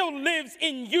me still lives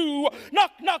in you.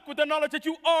 Knock, knock with the knowledge that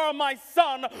you are my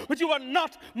son, but you are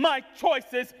not my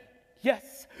choices.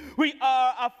 Yes, we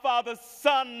are our Father's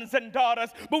sons and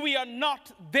daughters, but we are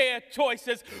not their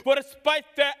choices. For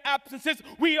despite their absences,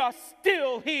 we are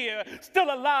still here,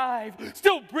 still alive,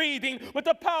 still breathing, with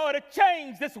the power to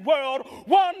change this world,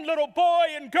 one little boy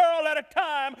and girl at a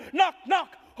time. Knock,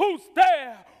 knock. Who's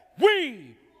there?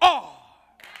 We are.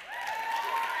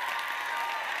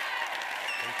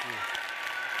 Thank you.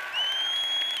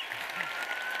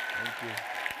 Thank you.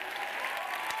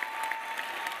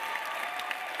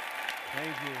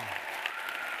 Thank you.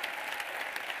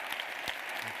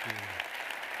 Thank you.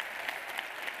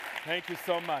 Thank you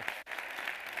so much.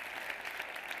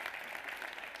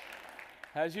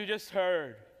 As you just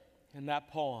heard in that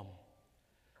poem,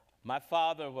 my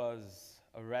father was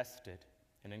arrested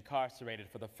and incarcerated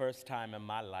for the first time in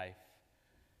my life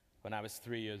when I was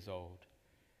 3 years old.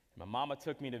 My mama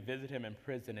took me to visit him in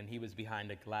prison, and he was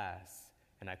behind a glass,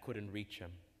 and I couldn't reach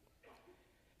him.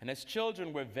 And as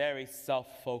children, we're very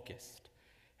self-focused,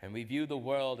 and we view the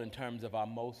world in terms of our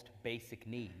most basic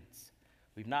needs.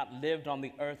 We've not lived on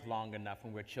the earth long enough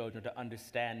when we're children to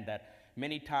understand that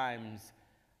many times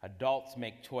adults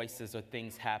make choices or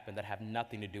things happen that have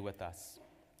nothing to do with us.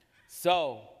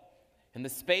 So, in the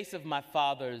space of my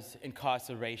father's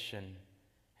incarceration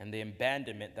and the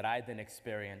abandonment that I then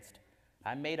experienced,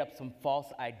 I made up some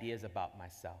false ideas about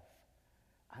myself.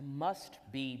 I must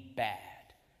be bad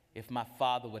if my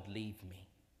father would leave me.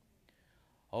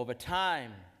 Over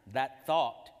time, that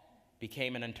thought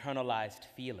became an internalized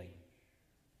feeling.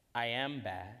 I am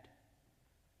bad.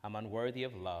 I'm unworthy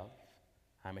of love.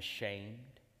 I'm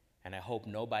ashamed, and I hope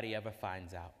nobody ever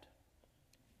finds out.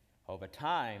 Over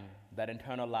time, that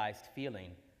internalized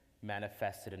feeling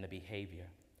manifested in the behavior.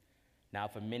 Now,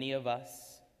 for many of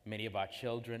us, many of our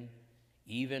children,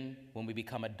 even when we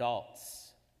become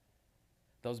adults,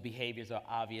 those behaviors are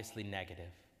obviously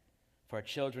negative. For our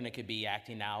children, it could be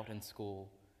acting out in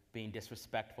school, being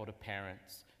disrespectful to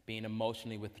parents, being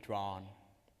emotionally withdrawn,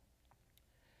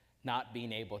 not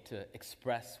being able to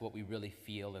express what we really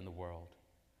feel in the world.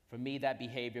 For me, that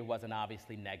behavior wasn't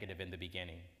obviously negative in the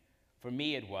beginning. For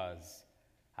me, it was,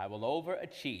 I will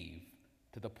overachieve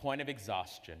to the point of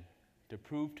exhaustion to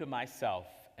prove to myself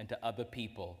and to other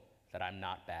people that I'm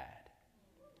not bad.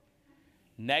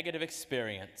 Negative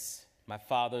experience, my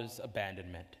father's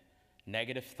abandonment.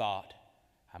 Negative thought,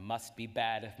 I must be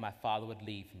bad if my father would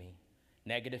leave me.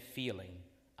 Negative feeling,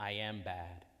 I am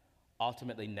bad.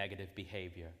 Ultimately, negative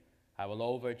behavior. I will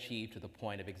overachieve to the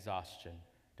point of exhaustion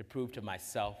to prove to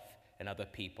myself and other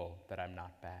people that I'm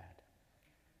not bad.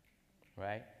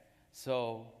 Right?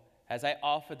 So, as I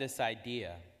offer this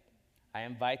idea, I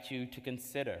invite you to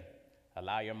consider,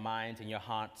 allow your minds and your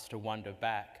hearts to wander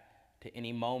back to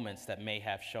any moments that may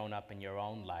have shown up in your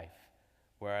own life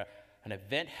where an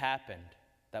event happened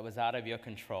that was out of your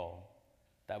control,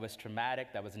 that was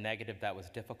traumatic, that was negative, that was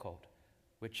difficult,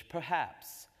 which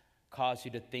perhaps caused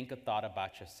you to think a thought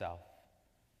about yourself,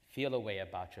 feel a way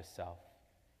about yourself,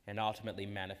 and ultimately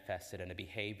manifested in a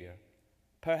behavior,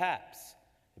 perhaps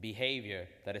a behavior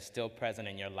that is still present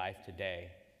in your life today,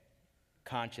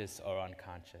 conscious or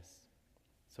unconscious.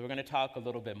 So we're going to talk a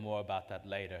little bit more about that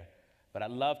later, but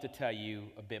I'd love to tell you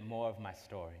a bit more of my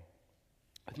story.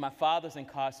 With my father's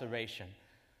incarceration,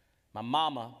 my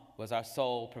mama was our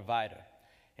sole provider,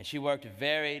 and she worked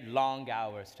very long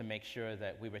hours to make sure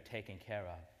that we were taken care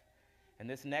of. And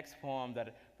this next poem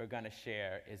that we're going to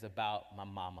share is about my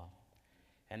mama.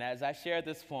 And as I share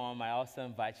this poem, I also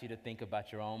invite you to think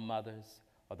about your own mothers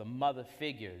or the mother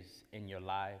figures in your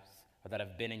lives or that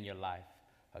have been in your life,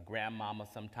 a grandmama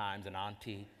sometimes, an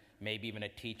auntie, maybe even a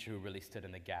teacher who really stood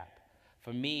in the gap.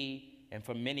 For me, and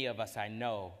for many of us, I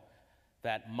know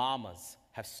that mamas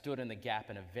have stood in the gap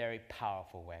in a very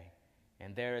powerful way.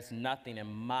 And there is nothing in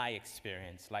my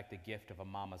experience like the gift of a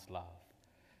mama's love.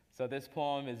 So this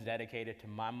poem is dedicated to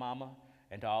my mama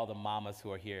and to all the mamas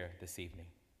who are here this evening.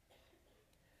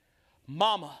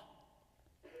 Mama,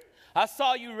 I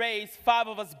saw you raise 5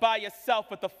 of us by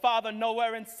yourself with a father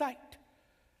nowhere in sight.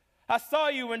 I saw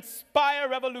you inspire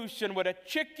revolution with a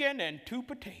chicken and 2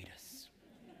 potatoes.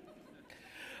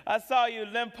 I saw you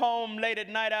limp home late at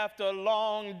night after a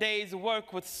long day's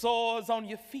work with sores on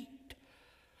your feet.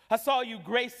 I saw you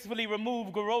gracefully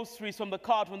remove groceries from the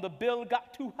cart when the bill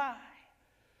got too high.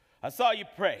 I saw you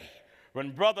pray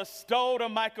when brother stole a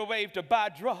microwave to buy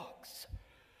drugs.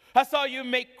 I saw you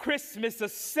make Christmas a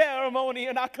ceremony,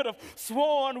 and I could have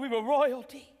sworn we were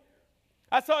royalty.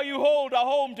 I saw you hold our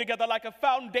home together like a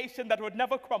foundation that would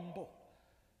never crumble.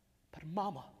 But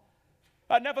mama,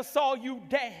 I never saw you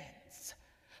dance.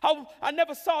 I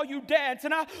never saw you dance,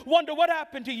 and I wonder what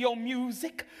happened to your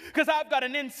music, because I've got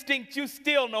an instinct you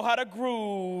still know how to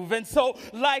groove. And so,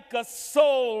 like a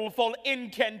soulful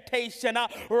incantation, I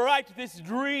write this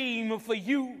dream for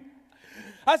you.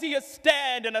 I see you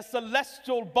stand in a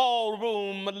celestial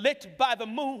ballroom lit by the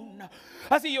moon.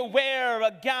 I see you wear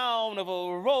a gown of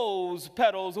rose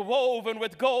petals woven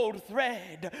with gold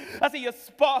thread. I see you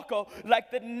sparkle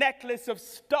like the necklace of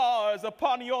stars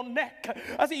upon your neck.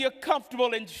 I see you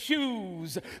comfortable in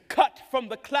shoes cut from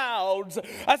the clouds.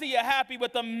 I see you happy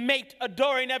with a mate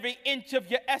adoring every inch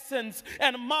of your essence.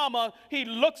 And mama, he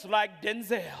looks like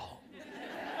Denzel.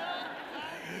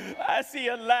 I see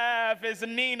you laugh as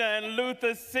Nina and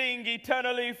Luther sing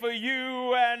eternally for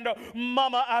you. And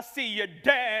mama, I see you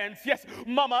dance. Yes,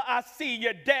 mama, I see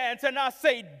you dance. And I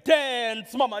say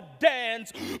dance, mama,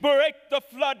 dance. Break the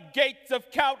floodgates of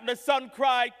countless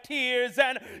uncried tears.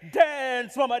 And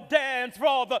dance, mama, dance. For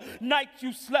all the nights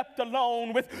you slept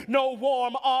alone with no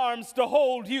warm arms to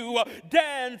hold you.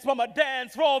 Dance, mama,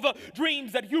 dance. For all the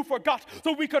dreams that you forgot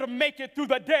so we could make it through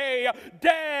the day.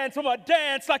 Dance, mama,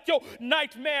 dance. Like your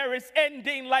nightmare is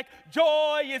ending, like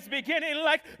joy is beginning,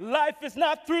 like life is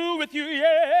not through with you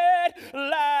yet.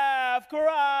 Laugh,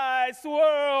 cry,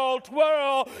 swirl,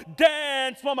 twirl,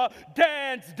 dance, mama,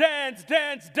 dance, dance,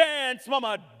 dance, dance,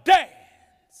 mama, dance.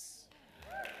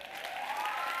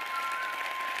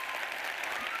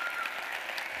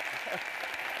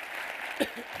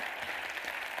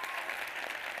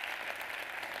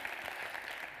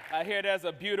 I hear there's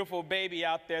a beautiful baby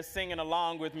out there singing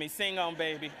along with me. Sing on,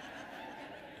 baby.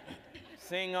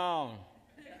 Sing on.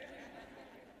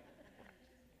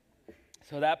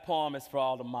 So that poem is for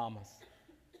all the mamas.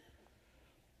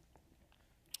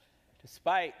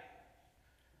 Despite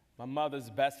my mother's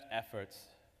best efforts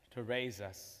to raise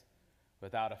us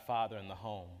without a father in the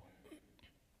home,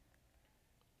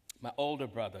 my older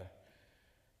brother,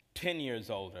 10 years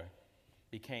older,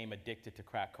 became addicted to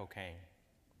crack cocaine.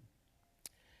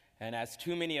 And as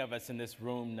too many of us in this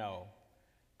room know,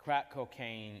 crack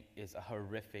cocaine is a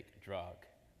horrific drug.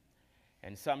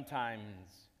 And sometimes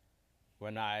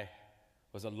when I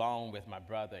was alone with my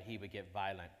brother, he would get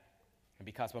violent. And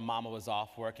because my mama was off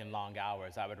working long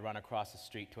hours, I would run across the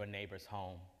street to a neighbor's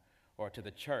home or to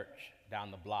the church down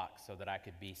the block so that I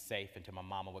could be safe until my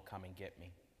mama would come and get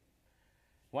me.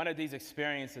 One of these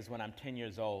experiences, when I'm 10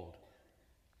 years old,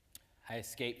 I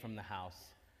escaped from the house,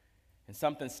 and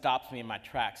something stops me in my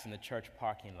tracks in the church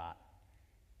parking lot.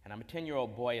 And I'm a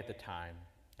 10-year-old boy at the time,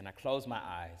 and I close my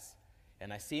eyes,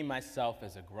 and I see myself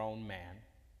as a grown man,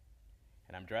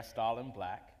 and I'm dressed all in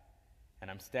black, and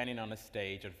I'm standing on a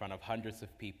stage in front of hundreds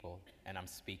of people, and I'm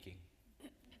speaking.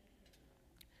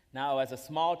 Now, as a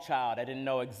small child, I didn't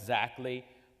know exactly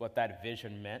what that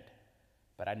vision meant,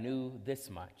 but I knew this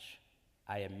much.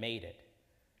 I had made it.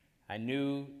 I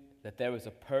knew that there was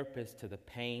a purpose to the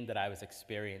pain that I was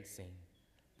experiencing,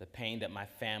 the pain that my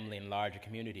family and larger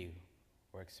community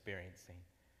were experiencing.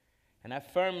 And I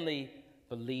firmly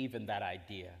believe in that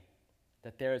idea,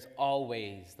 that there is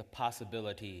always the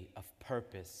possibility of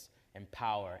purpose and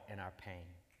power in our pain.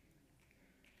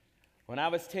 When I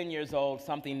was 10 years old,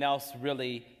 something else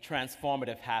really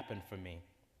transformative happened for me.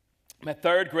 My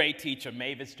third grade teacher,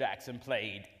 Mavis Jackson,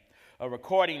 played a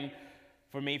recording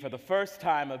for me for the first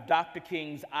time of Dr.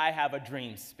 King's I Have a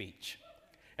Dream speech.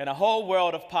 And a whole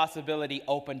world of possibility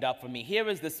opened up for me. Here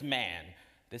is this man,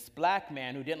 this black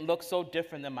man who didn't look so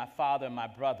different than my father and my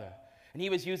brother. And he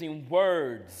was using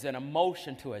words and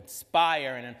emotion to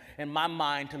inspire and, in my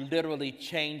mind, to literally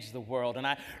change the world. And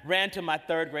I ran to my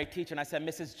third grade teacher and I said,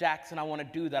 Mrs. Jackson, I want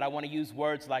to do that. I want to use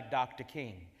words like Dr.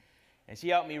 King. And she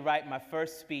helped me write my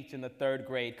first speech in the third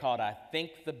grade called I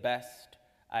Think the Best,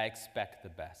 I Expect the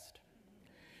Best.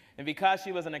 And because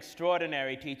she was an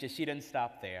extraordinary teacher, she didn't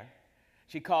stop there.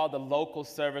 She called the local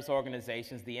service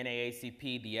organizations, the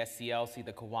NAACP, the SCLC,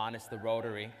 the Kiwanis, the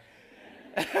Rotary,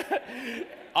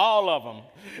 all of them.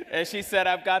 And she said,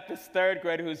 I've got this third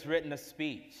grader who's written a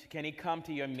speech. Can he come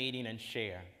to your meeting and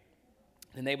share?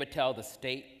 And they would tell the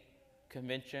state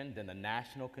convention, then the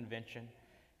national convention.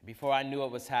 Before I knew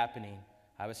what was happening,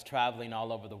 I was traveling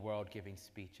all over the world giving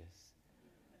speeches.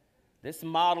 This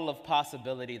model of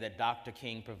possibility that Dr.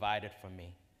 King provided for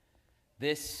me,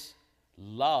 this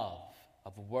love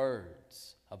of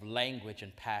words, of language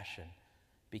and passion,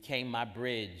 became my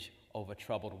bridge over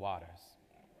troubled waters.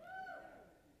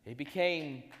 It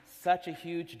became such a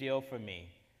huge deal for me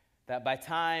that by the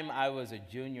time I was a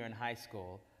junior in high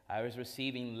school, I was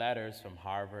receiving letters from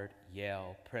Harvard,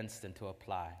 Yale, Princeton to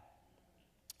apply.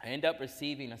 I ended up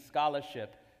receiving a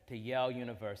scholarship to Yale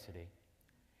University.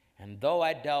 And though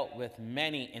I dealt with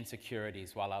many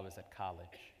insecurities while I was at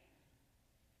college,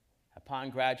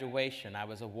 upon graduation, I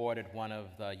was awarded one of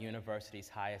the university's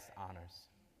highest honors.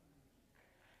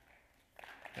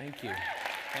 Thank you.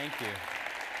 Thank you.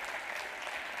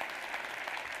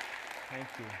 Thank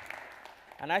you.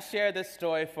 And I share this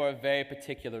story for a very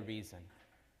particular reason.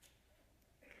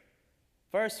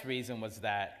 First reason was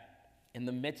that in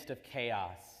the midst of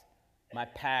chaos, my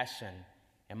passion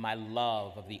and my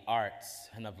love of the arts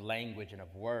and of language and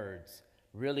of words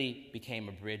really became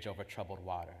a bridge over troubled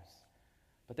waters.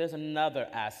 But there's another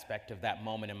aspect of that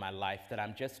moment in my life that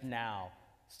I'm just now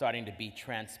starting to be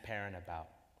transparent about.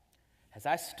 As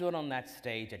I stood on that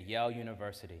stage at Yale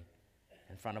University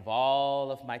in front of all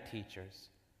of my teachers,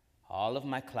 all of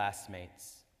my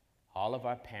classmates, all of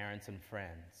our parents and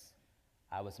friends,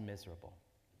 I was miserable.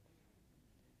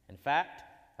 In fact,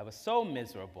 I was so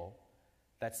miserable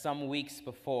that some weeks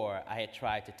before I had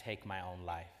tried to take my own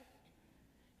life.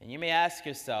 And you may ask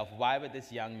yourself, why would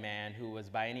this young man, who was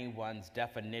by anyone's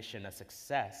definition a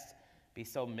success, be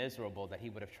so miserable that he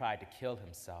would have tried to kill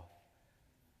himself?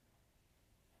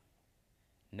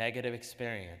 Negative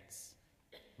experience,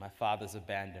 my father's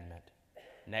abandonment.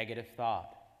 Negative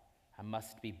thought, I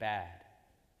must be bad.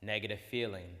 Negative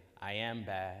feeling, I am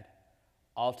bad.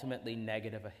 Ultimately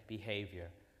negative behavior.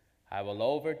 I will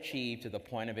overachieve to the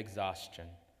point of exhaustion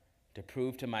to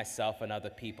prove to myself and other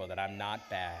people that I'm not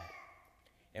bad.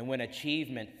 And when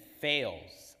achievement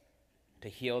fails to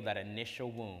heal that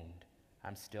initial wound,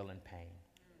 I'm still in pain.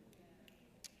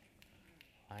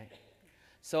 Right?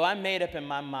 So I made up in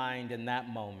my mind in that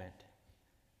moment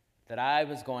that I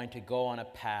was going to go on a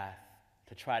path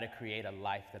to try to create a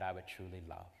life that I would truly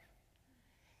love.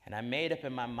 And I made up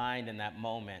in my mind in that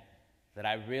moment that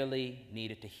I really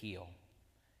needed to heal.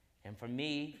 And for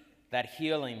me, that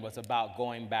healing was about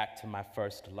going back to my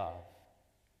first love,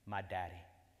 my daddy.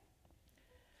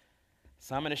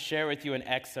 So I'm going to share with you an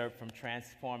excerpt from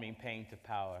Transforming Pain to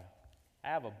Power. I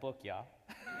have a book, y'all.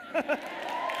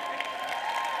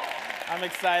 I'm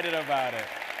excited about it.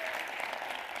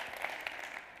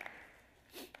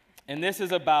 And this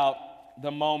is about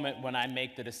the moment when I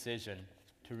make the decision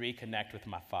to reconnect with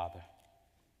my father.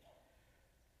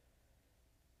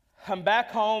 I'm back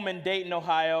home in Dayton,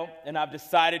 Ohio, and I've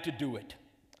decided to do it.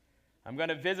 I'm going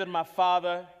to visit my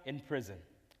father in prison.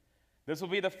 This will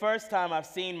be the first time I've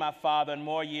seen my father in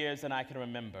more years than I can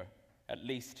remember, at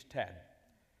least 10.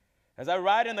 As I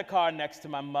ride in the car next to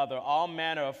my mother, all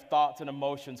manner of thoughts and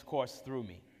emotions course through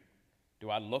me. Do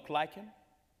I look like him?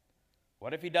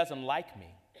 What if he doesn't like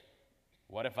me?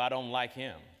 What if I don't like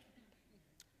him?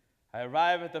 I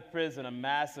arrive at the prison, a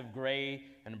massive gray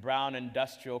and brown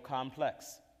industrial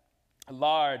complex. A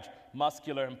large,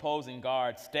 muscular, imposing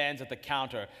guard stands at the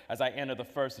counter as I enter the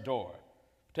first door.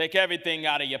 Take everything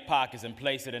out of your pockets and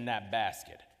place it in that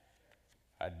basket.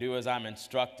 I do as I'm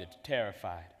instructed,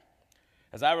 terrified.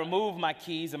 As I remove my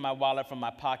keys and my wallet from my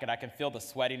pocket, I can feel the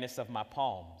sweatiness of my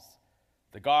palms.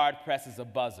 The guard presses a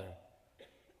buzzer.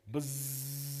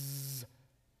 Buzz.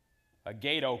 A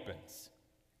gate opens.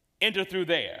 Enter through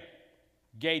there.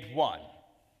 Gate 1.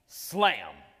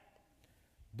 Slam.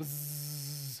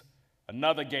 Buzz.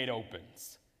 Another gate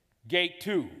opens. Gate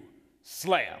 2.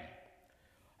 Slam.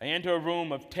 I enter a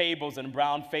room of tables and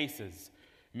brown faces.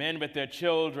 Men with their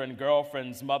children,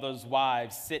 girlfriends, mothers,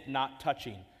 wives sit not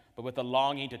touching, but with a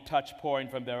longing to touch pouring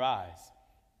from their eyes.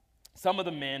 Some of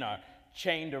the men are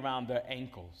chained around their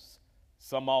ankles,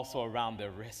 some also around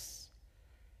their wrists.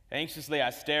 Anxiously,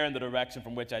 I stare in the direction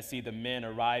from which I see the men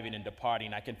arriving and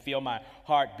departing. I can feel my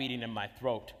heart beating in my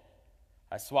throat.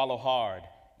 I swallow hard,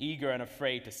 eager and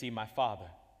afraid to see my father.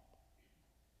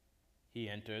 He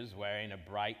enters wearing a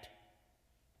bright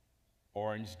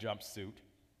orange jumpsuit.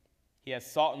 He has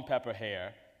salt and pepper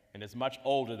hair and is much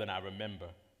older than I remember.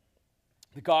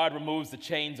 The guard removes the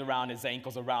chains around his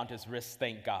ankles, around his wrists,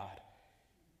 thank God.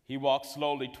 He walks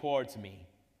slowly towards me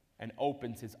and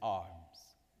opens his arms.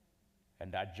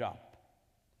 And I jump.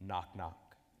 Knock,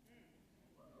 knock.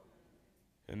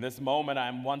 In this moment, I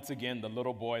am once again the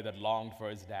little boy that longed for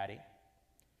his daddy.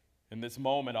 In this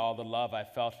moment, all the love I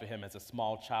felt for him as a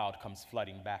small child comes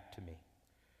flooding back to me.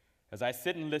 As I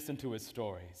sit and listen to his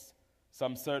stories,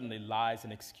 some certainly lies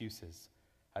and excuses,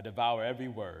 I devour every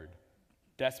word,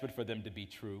 desperate for them to be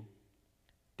true,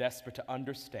 desperate to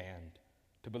understand,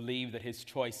 to believe that his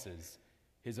choices,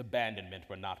 his abandonment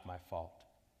were not my fault.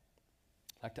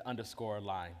 I'd like to underscore a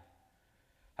line.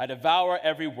 I devour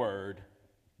every word,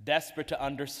 desperate to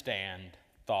understand,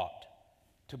 thought,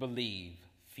 to believe,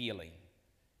 feeling.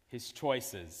 His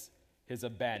choices, his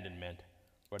abandonment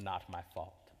were not my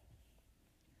fault.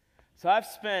 So I've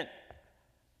spent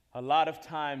a lot of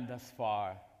time thus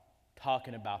far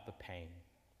talking about the pain.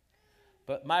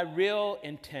 But my real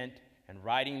intent in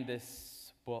writing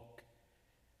this book,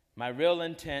 my real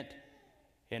intent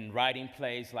in writing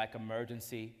plays like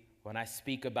Emergency, when I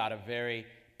speak about a very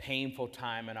painful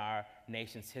time in our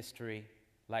nation's history,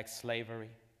 like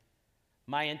slavery,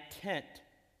 my intent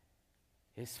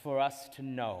is for us to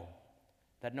know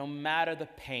that no matter the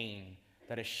pain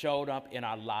that has showed up in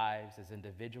our lives as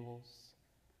individuals,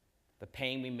 the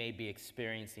pain we may be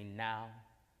experiencing now,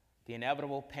 the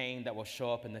inevitable pain that will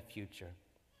show up in the future,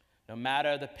 no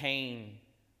matter the pain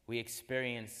we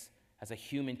experience as a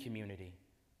human community,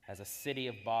 as a city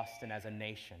of Boston, as a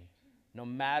nation, no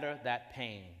matter that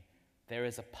pain, there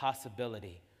is a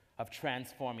possibility of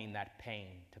transforming that pain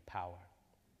to power.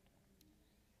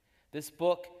 This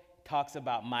book talks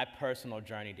about my personal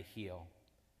journey to heal.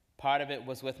 Part of it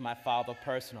was with my father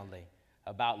personally,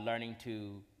 about learning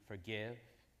to forgive.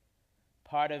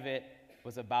 Part of it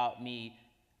was about me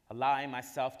allowing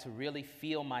myself to really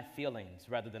feel my feelings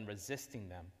rather than resisting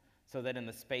them, so that in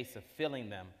the space of feeling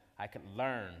them, I could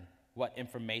learn what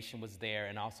information was there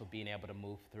and also being able to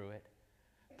move through it.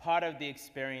 Part of the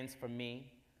experience for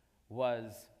me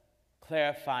was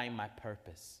clarifying my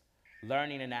purpose,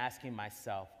 learning and asking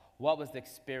myself, what was the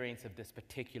experience of this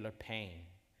particular pain?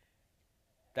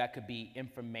 That could be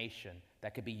information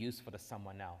that could be useful to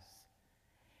someone else.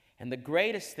 And the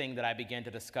greatest thing that I began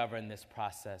to discover in this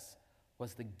process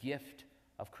was the gift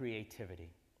of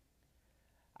creativity.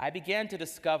 I began to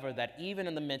discover that even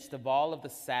in the midst of all of the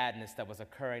sadness that was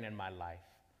occurring in my life,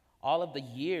 all of the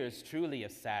years truly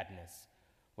of sadness,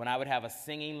 when I would have a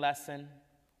singing lesson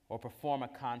or perform a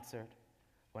concert,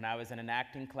 when I was in an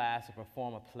acting class or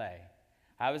perform a play,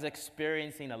 I was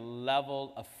experiencing a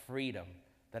level of freedom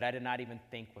that I did not even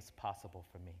think was possible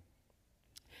for me.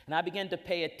 And I began to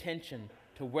pay attention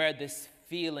to where this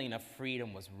feeling of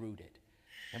freedom was rooted.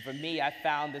 And for me, I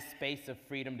found this space of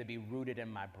freedom to be rooted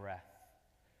in my breath.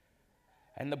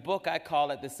 In the book, I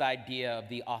call it this idea of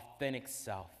the authentic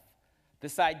self,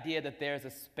 this idea that there's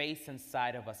a space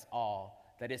inside of us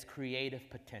all that is creative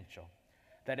potential,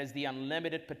 that is the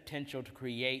unlimited potential to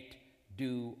create,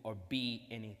 do, or be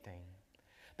anything.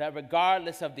 That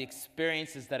regardless of the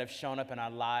experiences that have shown up in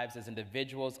our lives as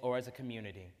individuals or as a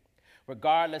community,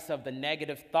 regardless of the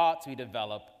negative thoughts we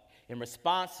develop, in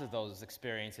response to those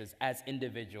experiences as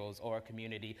individuals or a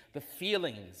community, the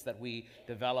feelings that we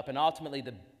develop, and ultimately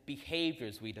the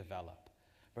behaviors we develop.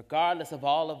 Regardless of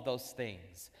all of those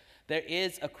things, there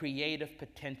is a creative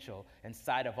potential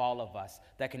inside of all of us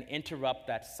that can interrupt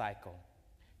that cycle.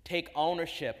 Take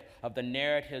ownership of the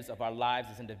narratives of our lives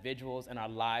as individuals and our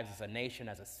lives as a nation,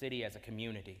 as a city, as a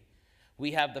community.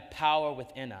 We have the power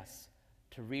within us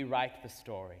to rewrite the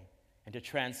story and to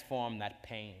transform that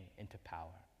pain into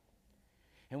power.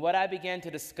 And what I began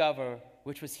to discover,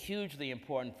 which was hugely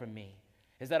important for me,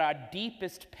 is that our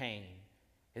deepest pain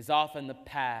is often the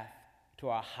path to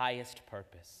our highest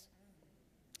purpose.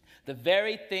 The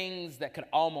very things that could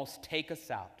almost take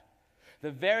us out,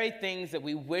 the very things that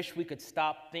we wish we could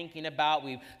stop thinking about,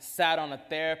 we've sat on a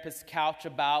therapist's couch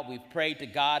about, we've prayed to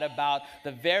God about,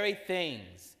 the very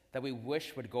things that we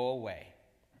wish would go away.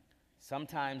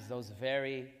 Sometimes those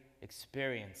very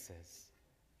experiences,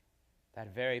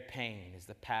 that very pain is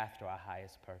the path to our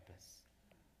highest purpose.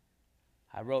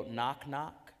 I wrote Knock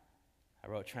Knock. I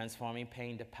wrote Transforming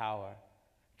Pain to Power.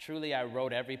 Truly, I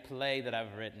wrote every play that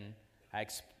I've written. I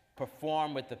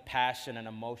perform with the passion and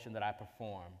emotion that I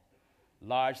perform,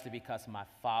 largely because my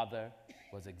father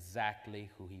was exactly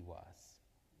who he was,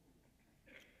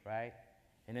 right?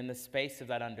 And in the space of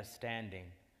that understanding,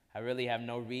 I really have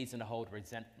no reason to hold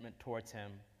resentment towards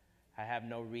him. I have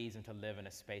no reason to live in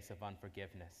a space of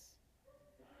unforgiveness.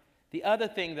 The other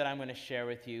thing that I'm going to share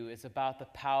with you is about the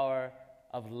power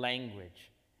of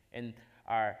language and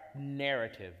our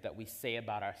narrative that we say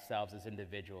about ourselves as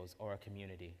individuals or a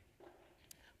community.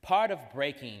 Part of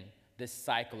breaking this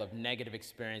cycle of negative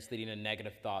experience leading to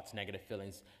negative thoughts, negative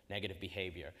feelings, negative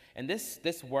behavior. And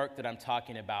this work that I'm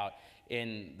talking about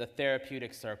in the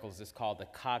therapeutic circles is called the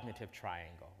cognitive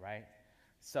triangle, right?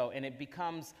 So, and it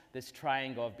becomes this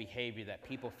triangle of behavior that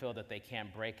people feel that they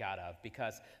can't break out of,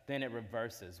 because then it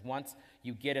reverses. Once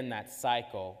you get in that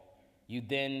cycle, you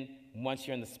then, once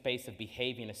you're in the space of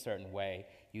behaving a certain way,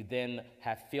 you then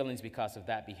have feelings because of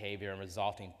that behavior and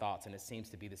resulting thoughts, and it seems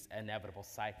to be this inevitable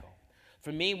cycle.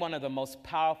 For me, one of the most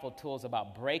powerful tools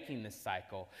about breaking this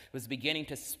cycle was beginning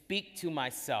to speak to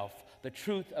myself the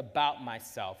truth about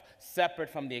myself, separate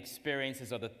from the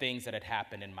experiences or the things that had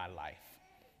happened in my life,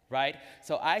 right?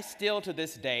 So I still to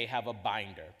this day have a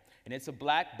binder, and it's a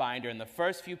black binder, and the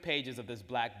first few pages of this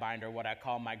black binder are what I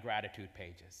call my gratitude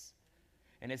pages.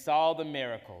 And it's all the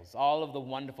miracles, all of the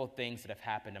wonderful things that have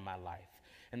happened in my life.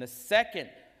 And the second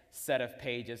set of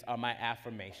pages are my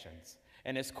affirmations.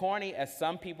 And as corny as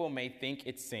some people may think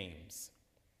it seems,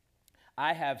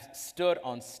 I have stood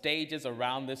on stages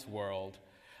around this world.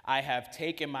 I have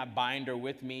taken my binder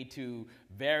with me to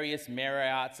various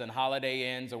Marriotts and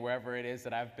Holiday Inns or wherever it is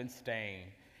that I've been staying.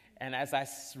 And as I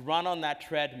run on that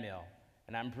treadmill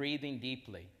and I'm breathing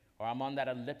deeply, or I'm on that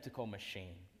elliptical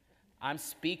machine, I'm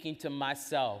speaking to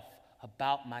myself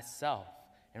about myself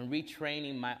and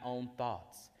retraining my own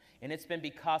thoughts. And it's been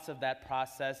because of that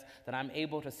process that I'm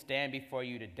able to stand before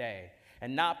you today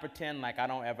and not pretend like I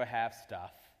don't ever have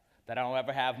stuff, that I don't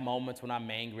ever have moments when I'm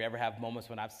angry, ever have moments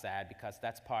when I'm sad, because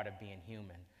that's part of being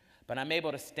human. But I'm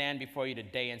able to stand before you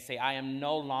today and say, I am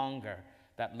no longer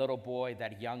that little boy,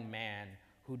 that young man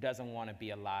who doesn't want to be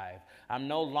alive. I'm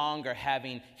no longer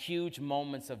having huge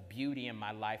moments of beauty in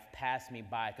my life pass me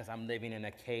by because I'm living in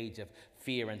a cage of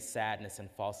fear and sadness and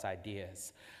false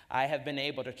ideas. I have been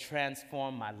able to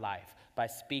transform my life by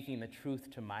speaking the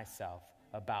truth to myself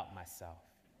about myself.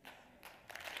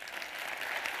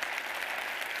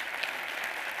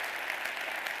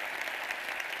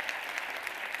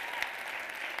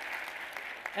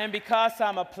 And because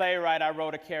I'm a playwright, I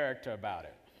wrote a character about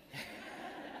it.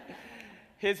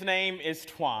 His name is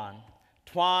Twan.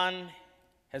 Twan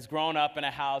has grown up in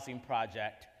a housing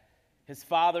project. His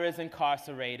father is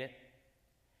incarcerated.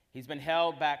 He's been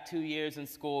held back 2 years in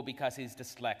school because he's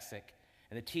dyslexic,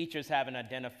 and the teachers haven't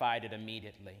identified it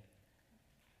immediately.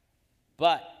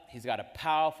 But he's got a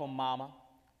powerful mama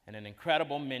and an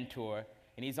incredible mentor,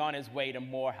 and he's on his way to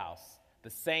Morehouse,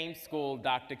 the same school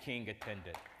Dr. King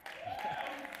attended.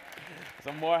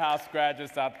 Some Morehouse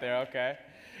graduates out there, okay?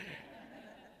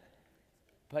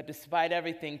 But despite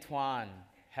everything Twan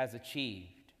has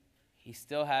achieved, he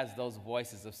still has those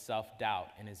voices of self-doubt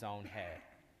in his own head.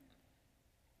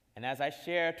 And as I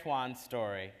share Twan's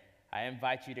story, I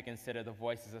invite you to consider the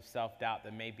voices of self-doubt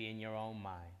that may be in your own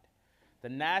mind. The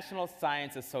National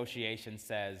Science Association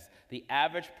says the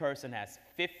average person has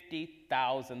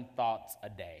 50,000 thoughts a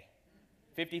day.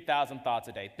 50,000 thoughts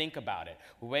a day. Think about it.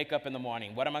 We wake up in the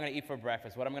morning. What am I going to eat for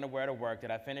breakfast? What am I going to wear to work? Did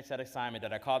I finish that assignment?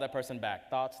 Did I call that person back?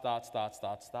 Thoughts, thoughts, thoughts,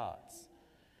 thoughts, thoughts.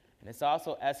 And it's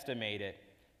also estimated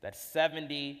that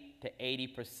 70 to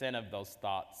 80% of those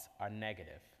thoughts are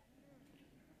negative.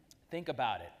 Think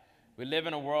about it. We live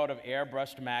in a world of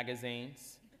airbrushed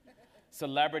magazines,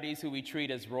 celebrities who we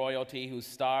treat as royalty, who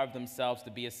starve themselves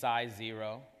to be a size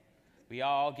 0. We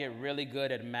all get really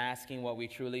good at masking what we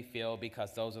truly feel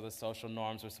because those are the social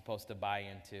norms we're supposed to buy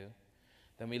into.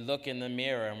 Then we look in the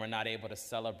mirror and we're not able to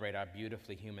celebrate our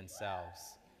beautifully human selves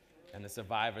and the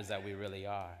survivors that we really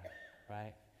are,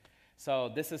 right?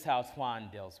 So this is how Swan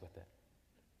deals with it.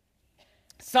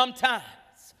 Sometimes,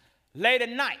 late at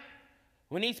night,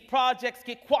 when these projects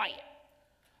get quiet,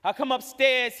 I come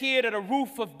upstairs here to the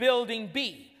roof of building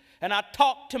B, and I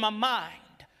talk to my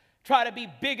mind, try to be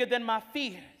bigger than my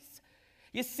fears.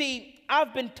 You see,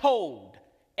 I've been told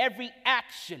every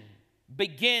action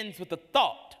begins with a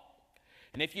thought.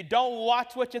 And if you don't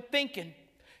watch what you're thinking,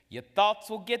 your thoughts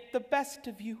will get the best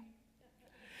of you.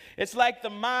 It's like the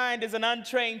mind is an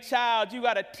untrained child. You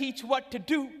got to teach what to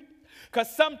do.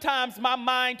 Because sometimes my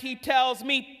mind, he tells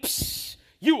me, psh,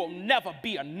 you will never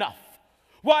be enough.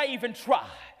 Why even try?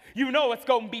 You know it's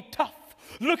going to be tough.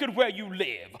 Look at where you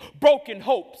live. Broken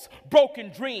hopes,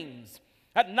 broken dreams.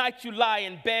 At night you lie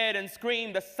in bed and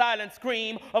scream the silent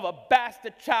scream of a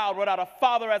bastard child without a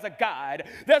father as a guide.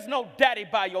 There's no daddy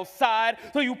by your side,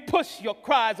 so you push your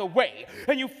cries away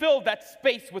and you fill that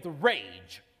space with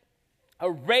rage. A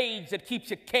rage that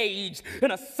keeps you caged in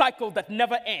a cycle that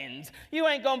never ends. You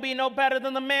ain't gonna be no better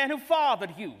than the man who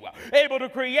fathered you. Able to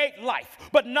create life,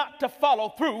 but not to follow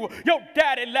through. Your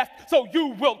daddy left, so you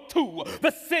will too. The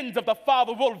sins of the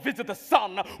father will visit the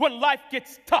son. When life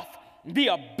gets tough, the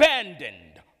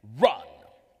abandoned run.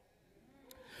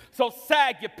 So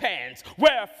sag your pants,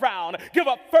 wear a frown, give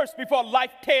up first before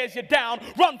life tears you down.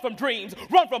 Run from dreams,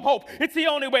 run from hope. It's the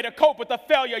only way to cope with the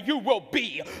failure you will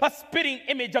be. A spitting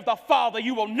image of the Father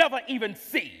you will never even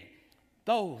see.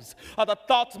 Those are the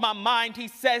thoughts my mind, he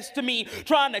says to me,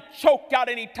 trying to choke out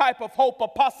any type of hope or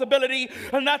possibility.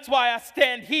 And that's why I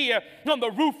stand here on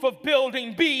the roof of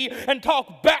building B and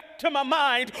talk back to my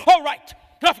mind. All right,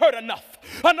 I've heard enough.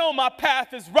 I know my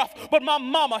path is rough, but my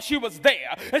mama, she was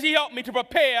there, and she helped me to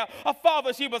prepare. A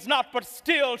father she was not, but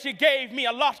still she gave me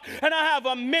a lot. And I have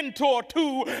a mentor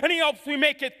too, and he helps me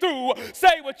make it through.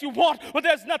 Say what you want, but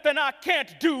there's nothing I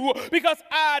can't do, because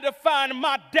I define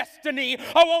my destiny.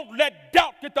 I won't let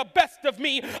doubt get the best of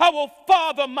me. I will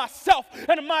father myself,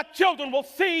 and my children will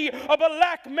see a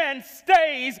black man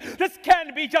stays. This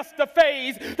can be just a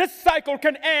phase. This cycle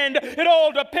can end. It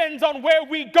all depends on where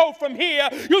we go from here.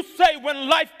 You say when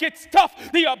life gets tough,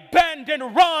 the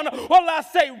abandoned run. Well, I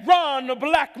say run,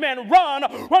 black man, run.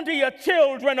 Run to your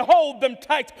children, hold them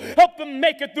tight. Help them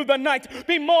make it through the night.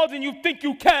 Be more than you think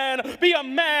you can. Be a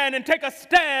man and take a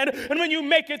stand. And when you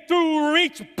make it through,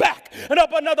 reach back and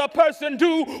help another person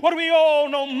do what we all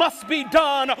know must be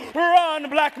done. Run,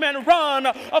 black man, run.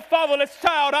 A fatherless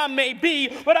child I may be,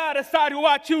 but I decide who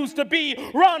I choose to be.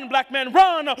 Run, black man,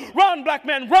 run. Run, black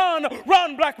man, run.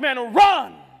 Run, black man,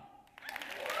 run.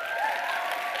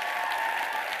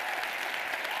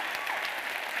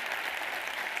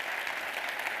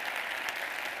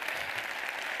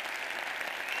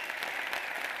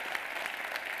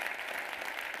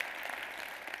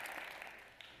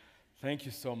 Thank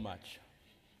you so much.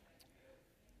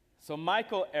 So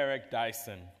Michael Eric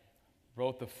Dyson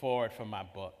wrote the foreword for my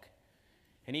book,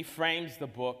 and he frames the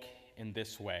book in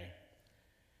this way,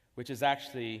 which is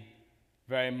actually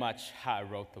very much how I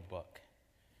wrote the book.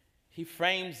 He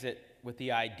frames it with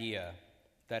the idea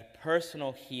that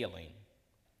personal healing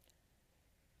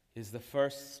is the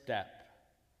first step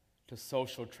to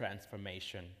social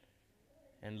transformation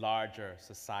and larger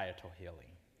societal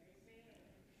healing,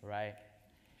 right?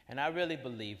 And I really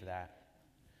believe that.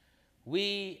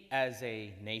 We as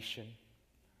a nation,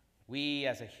 we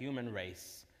as a human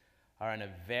race are in a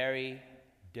very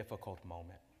difficult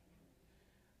moment.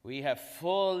 We have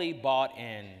fully bought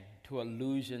in to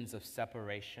illusions of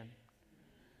separation.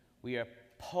 We are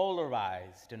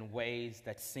polarized in ways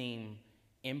that seem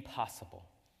impossible.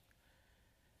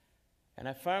 And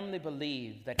I firmly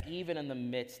believe that even in the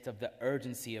midst of the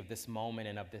urgency of this moment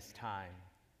and of this time,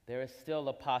 there is still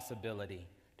a possibility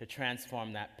to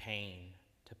transform that pain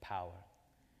to power.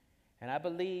 And I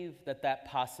believe that that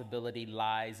possibility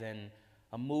lies in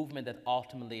a movement that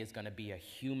ultimately is going to be a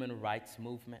human rights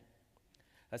movement,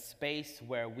 a space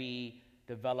where we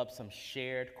develop some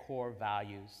shared core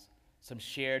values, some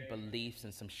shared beliefs,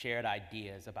 and some shared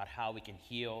ideas about how we can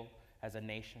heal as a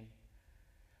nation,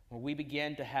 where we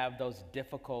begin to have those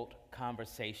difficult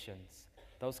conversations,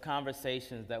 those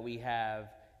conversations that we have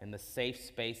in the safe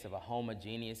space of a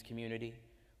homogeneous community,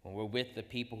 when we're with the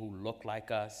people who look like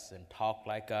us and talk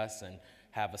like us and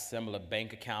have a similar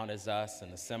bank account as us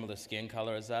and a similar skin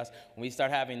color as us, when we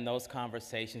start having those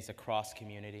conversations across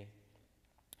community,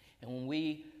 and when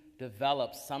we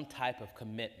develop some type of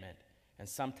commitment and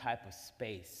some type of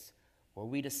space where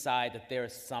we decide that there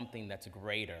is something that's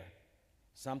greater,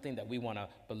 something that we want to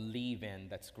believe in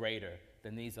that's greater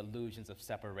than these illusions of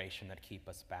separation that keep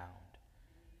us bound.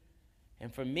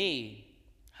 And for me,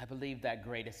 I believe that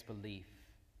greatest belief,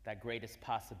 that greatest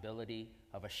possibility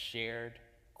of a shared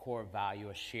core value,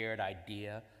 a shared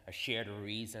idea, a shared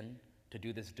reason to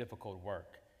do this difficult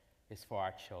work is for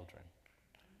our children.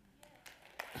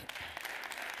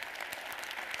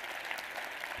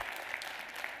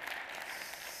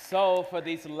 So for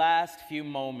these last few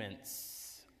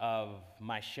moments of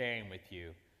my sharing with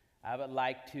you, I would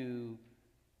like to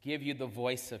give you the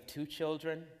voice of 2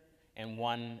 children and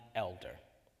 1 elder.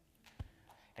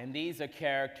 And these are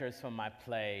characters from my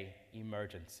play,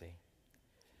 Emergency.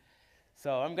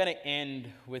 So I'm going to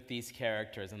end with these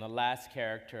characters, and the last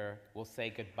character will say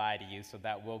goodbye to you, so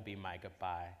that will be my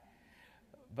goodbye.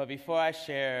 But before I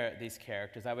share these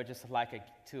characters, I would just like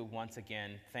to once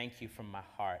again thank you from my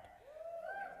heart.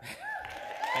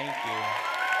 Thank you.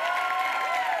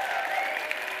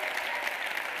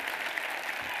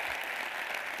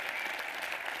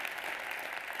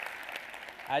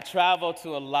 I travel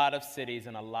to a lot of cities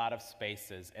and a lot of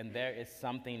spaces, and there is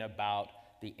something about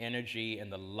the energy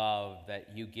and the love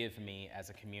that you give me as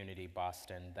a community,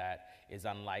 Boston, that is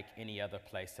unlike any other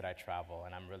place that I travel,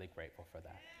 and I'm really grateful for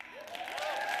that.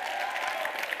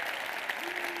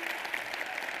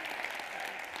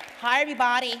 Hi,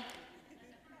 everybody.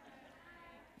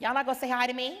 Y'all not gonna say hi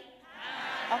to me?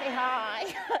 Hi. Okay, hi.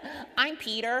 I'm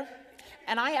Peter,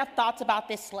 and I have thoughts about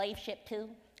this slave ship too.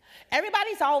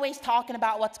 Everybody's always talking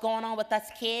about what's going on with us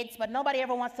kids, but nobody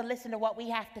ever wants to listen to what we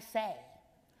have to say.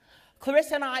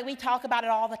 Clarissa and I, we talk about it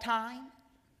all the time.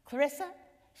 Clarissa,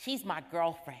 she's my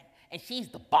girlfriend, and she's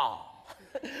the bomb.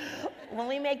 When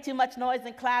we make too much noise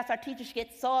in class, our teacher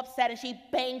gets so upset, and she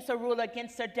bangs her ruler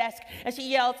against her desk, and she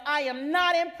yells, "I am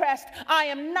not impressed. I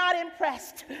am not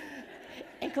impressed."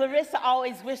 And Clarissa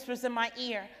always whispers in my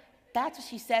ear, that's what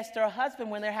she says to her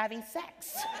husband when they're having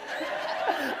sex.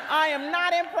 "I am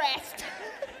not impressed."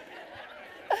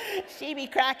 She be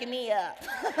cracking me up.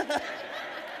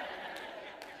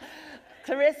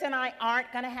 Clarissa and I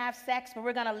aren't gonna have sex, but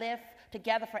we're gonna live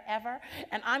together forever,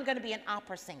 and I'm gonna be an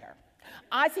opera singer.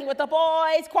 I sing with the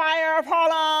boys' choir of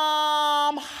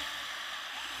Harlem.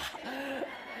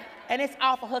 And it's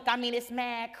off a hook. I mean, it's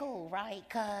mad cool, right?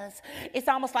 Because it's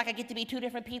almost like I get to be 2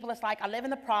 different people. It's like I live in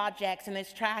the projects and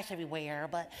there's trash everywhere,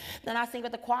 but then I sing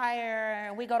with the choir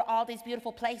and we go to all these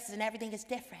beautiful places and everything is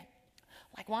different.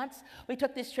 Like once, we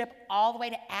took this trip all the way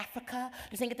to Africa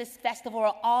to sing at this festival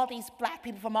where all these black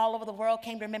people from all over the world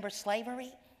came to remember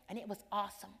slavery, and it was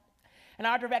awesome. And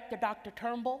our director, Dr.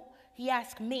 Turnbull, he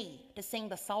asked me to sing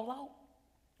the solo.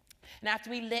 And after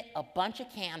we lit a bunch of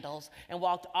candles and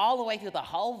walked all the way through the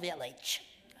whole village,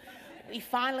 we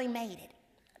finally made it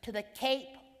to the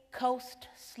Cape Coast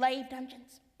slave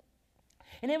dungeons.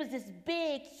 And it was this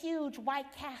big, huge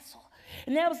white castle.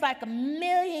 And there was like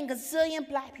 1,000,000 gazillion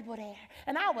black people there.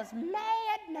 And I was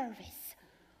mad nervous.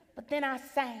 But then I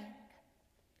sang,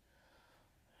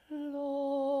 "Lord,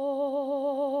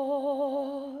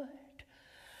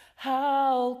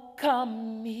 how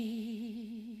come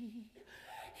me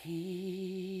here?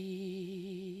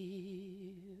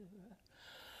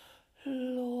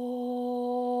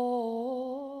 Lord,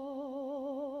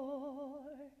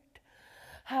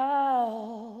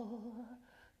 how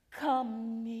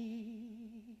come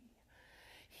me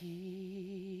here?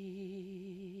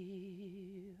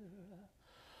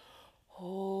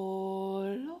 Oh,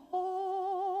 Lord,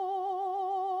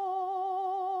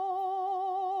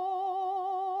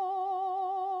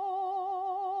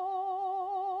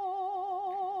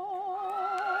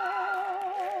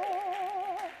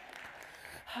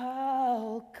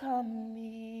 how come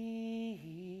me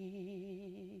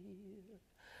here?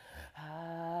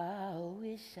 I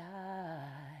wish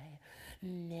I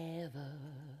never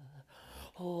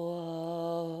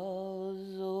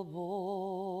was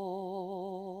born.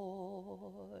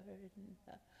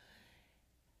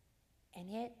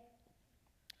 And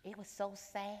it was so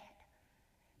sad.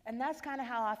 And that's kind of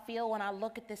how I feel when I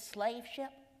look at this slave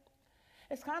ship.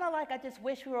 It's kind of like I just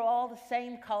wish we were all the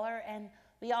same color and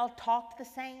we all talked the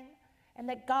same, and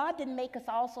that God didn't make us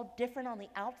all so different on the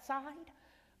outside,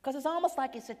 because it's almost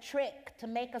like it's a trick to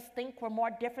make us think we're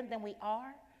more different than we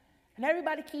are. And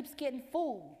everybody keeps getting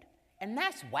fooled, and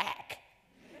that's whack.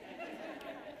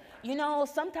 You know,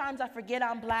 sometimes I forget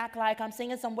I'm black, like I'm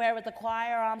singing somewhere with the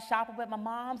choir or I'm shopping with my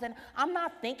moms, and I'm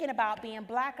not thinking about being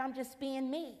black, I'm just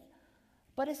being me.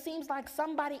 but it seems like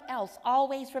somebody else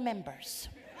always remembers.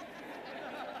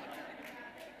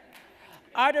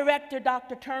 Our director,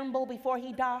 Dr. Turnbull, before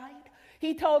he died,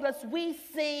 he told us we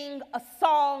sing a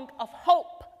song of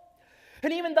hope.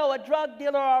 And even though a drug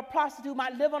dealer or a prostitute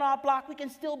might live on our block, we can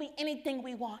still be anything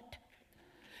we want.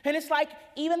 And it's like,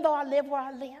 even though I live where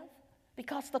I live,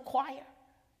 because of the choir,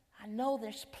 I know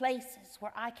there's places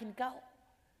where I can go.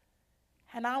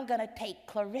 And I'm going to take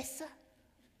Clarissa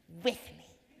with me.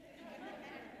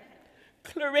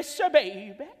 Clarissa,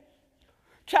 baby.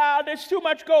 Child, there's too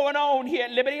much going on here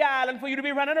at Liberty Island for you to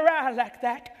be running around like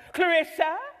that.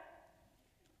 Clarissa,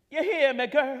 you hear me,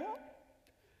 girl?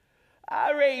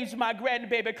 I raised my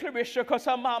grandbaby Clarissa because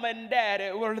her mama and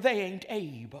daddy, well, they ain't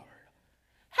able.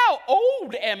 How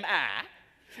old am I?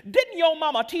 Didn't your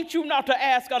mama teach you not to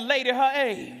ask a lady her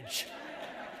age?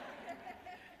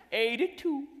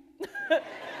 82.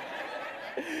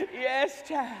 Yes,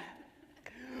 child.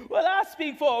 Well, I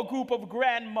speak for a group of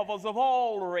grandmothers of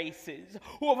all races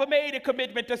who have made a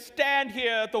commitment to stand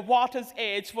here at the water's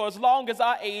edge for as long as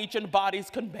our age and bodies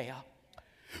can bear.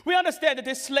 We understand that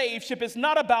this slave ship is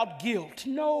not about guilt.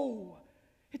 No,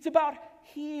 it's about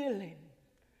healing.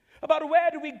 About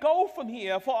where do we go from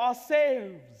here for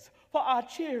ourselves, for our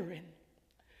children.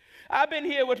 I've been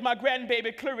here with my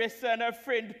grandbaby Clarissa and her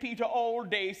friend Peter all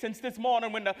day since this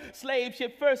morning when the slave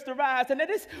ship first arrived. And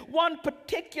there is one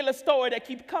particular story that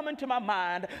keeps coming to my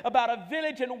mind about a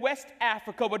village in West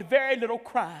Africa with very little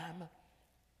crime.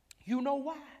 You know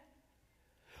why?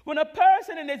 When a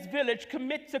person in this village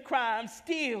commits a crime,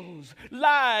 steals,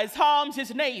 lies, harms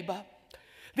his neighbor,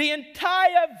 the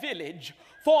entire village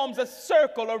forms a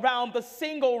circle around the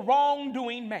single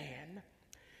wrongdoing man,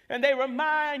 and they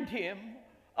remind him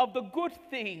of the good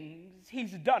things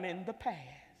he's done in the past.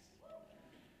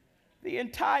 The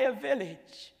entire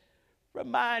village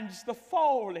reminds the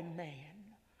fallen man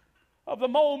of the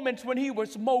moments when he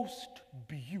was most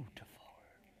beautiful.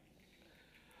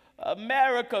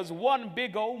 America's one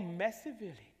big old messy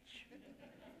village.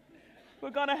 We're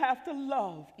gonna have to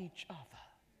love each other.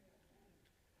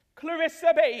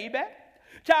 Clarissa, baby,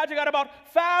 child, you got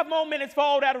about 5 more minutes for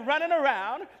all that running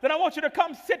around. Then I want you to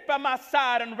come sit by my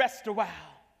side and rest a while.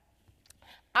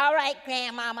 All right,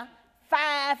 Grandmama,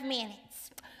 5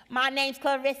 minutes. My name's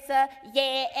Clarissa,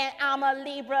 yeah, and I'm a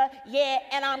Libra, yeah,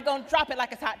 and I'm gonna drop it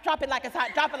like it's hot, drop it like it's hot,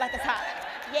 drop it like it's hot,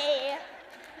 yeah.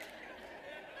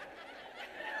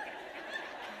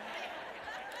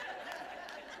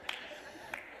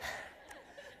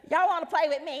 Y'all wanna play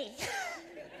with me?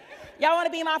 Y'all wanna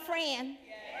be my friend?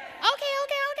 Okay.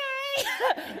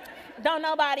 Don't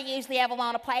nobody usually ever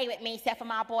want to play with me except for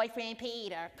my boyfriend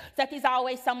Peter. Except he's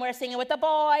always somewhere singing with the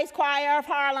boys choir of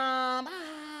Harlem.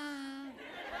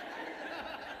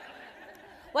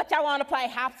 What y'all want to play,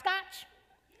 hopscotch?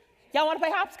 Y'all want to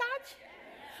play hopscotch?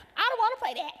 I don't want to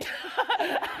play that.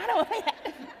 I don't want to play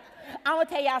that. I'm going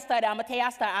to tell y'all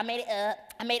a story. I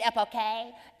made it up,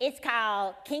 okay? It's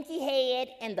called Kinky Head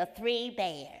and the 3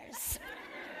 Bears.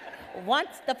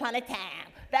 Once upon a time.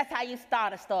 That's how you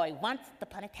start a story, once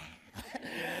upon a time.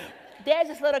 There's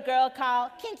this little girl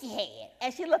called Kinky Head,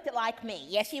 and she looked like me.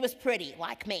 Yeah, she was pretty,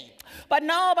 like me. But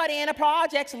nobody in the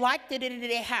projects liked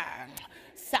her.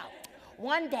 So,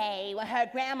 one day, when her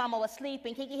grandmama was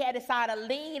sleeping, Kinky Head decided to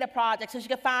leave the project so she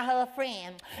could find her a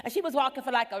friend. And she was walking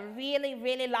for like a really,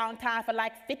 really long time, for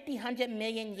like 50, 100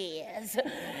 million years.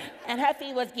 And her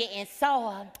feet was getting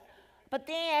sore. But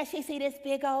then she see this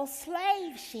big old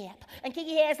slave ship. And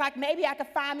Kinky Head's like, maybe I could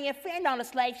find me a friend on the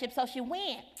slave ship, so she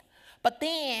went. But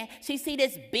then she see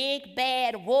this big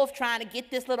bad wolf trying to get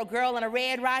this little girl in a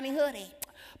Red Riding Hoodie.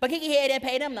 But Kinky Head didn't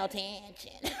pay them no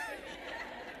attention.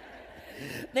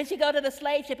 Then she go to the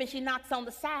slave ship and she knocks on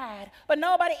the side, but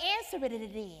nobody answered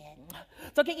it then.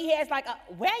 So Kinky Head's like,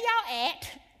 where y'all at?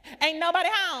 Ain't nobody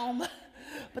home.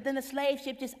 But then the slave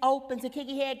ship just opens and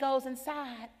Kinky Head goes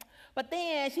inside. But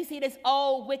then she see this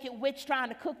old wicked witch trying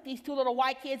to cook these 2 little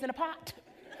white kids in a pot.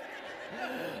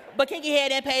 But Kinky Head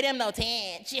didn't pay them no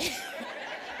attention.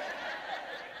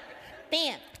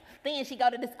 Then she go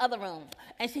to this other room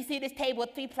and she see this table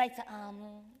with 3 plates of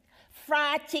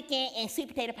fried chicken and sweet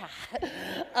potato pie.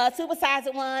 A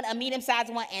super-sized one, a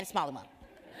medium-sized one, and a smaller one.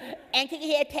 And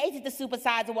Kinky Head tasted the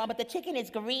super-sized one, but the chicken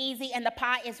is greasy and the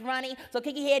pie is runny, so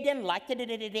Kinky Head didn't like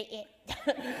it.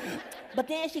 But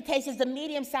then she tastes the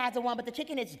medium-sized one, but the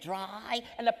chicken is dry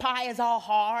and the pie is all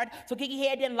hard, so Kinky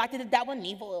Head didn't like that one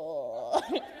neither.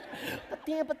 But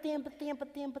then,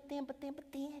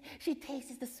 she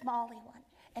tastes the smaller one,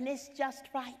 and it's just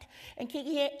right. And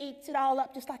Kinky Head eats it all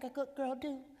up just like a good girl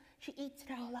do. She eats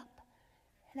it all up.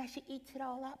 And as she eats it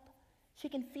all up, she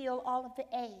can feel all of the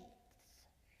AIDS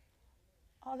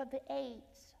all of the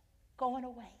AIDS going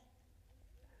away.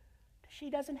 She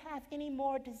doesn't have any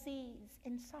more disease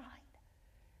inside.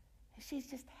 And she's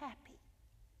just happy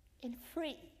and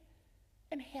free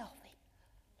and healthy,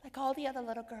 like all the other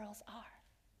little girls are.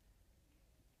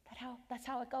 That's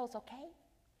how it goes, okay?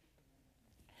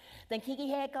 Then Kiki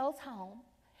Head goes home,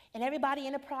 and everybody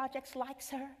in the projects likes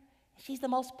her. She's the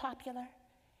most popular,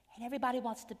 and everybody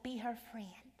wants to be her friend.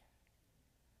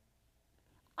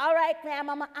 All right,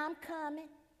 Grandmama, I'm coming.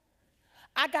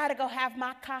 I gotta go have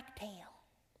my cocktail.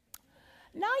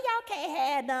 No, y'all can't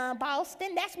have none,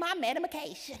 Boston. That's my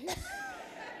medication.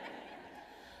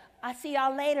 I'll see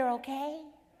y'all later, okay?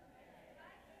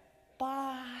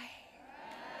 Bye.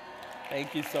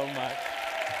 Thank you so much.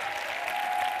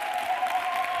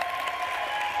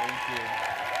 Thank you.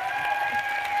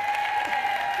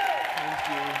 Thank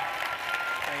you.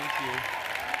 Thank you.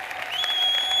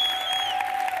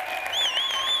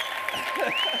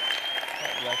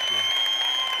 God bless you.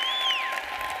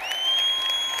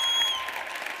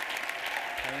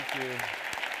 Thank you.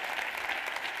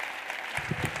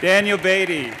 Daniel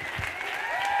Beaty. Thank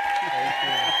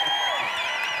you.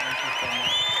 Thank you so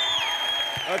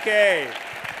much. Okay.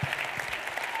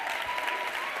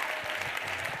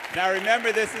 Now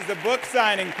remember, this is a book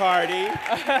signing party.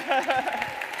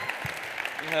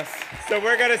 Yes. So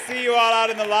we're going to see you all out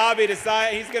in the lobby to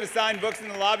sign. He's going to sign books in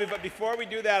the lobby. But before we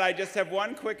do that, I just have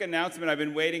one quick announcement. I've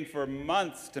been waiting for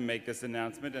months to make this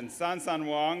announcement. And San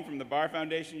Wong from the Bar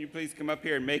Foundation, you please come up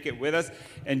here and make it with us.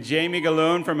 And Jamie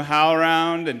Galloon from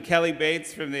HowlRound and Kelly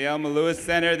Bates from the Elma Lewis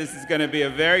Center. This is going to be a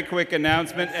very quick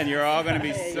announcement, and you're all going to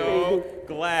be so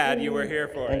glad you were here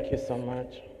for it. Thank you so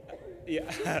much.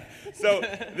 Yeah. So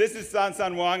this is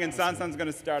San Wong, and San's going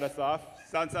to start us off.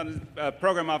 San is a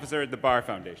program officer at the Bar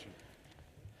Foundation.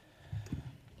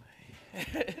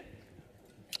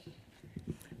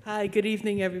 Hi, good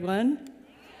evening, everyone.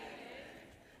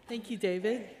 Thank you,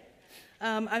 David.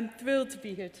 I'm thrilled to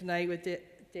be here tonight with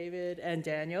David and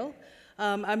Daniel.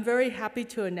 I'm very happy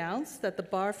to announce that the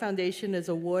Bar Foundation is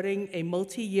awarding a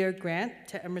multi-year grant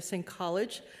to Emerson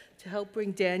College to help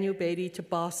bring Daniel Beaty to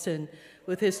Boston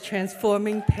with his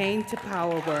transforming pain to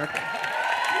power work.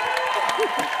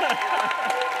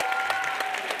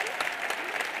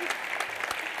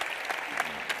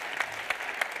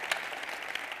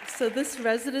 So this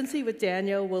residency with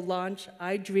Daniel will launch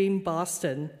I Dream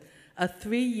Boston, a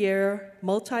 3-year,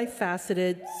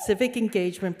 multifaceted civic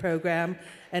engagement program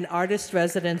and artist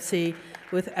residency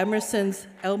with Emerson's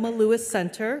Elma Lewis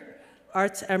Center,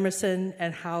 Arts Emerson,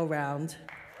 and HowlRound.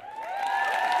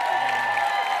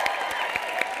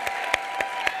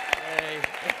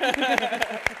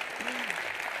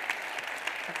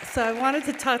 So I wanted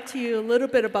to talk to you a little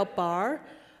bit about BAR.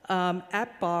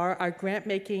 At BAR, our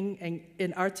grant-making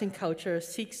in arts and culture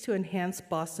seeks to enhance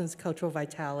Boston's cultural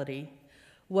vitality.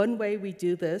 One way we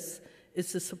do this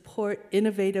is to support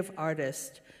innovative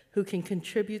artists who can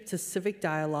contribute to civic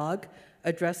dialogue,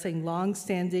 addressing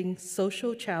long-standing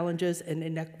social challenges and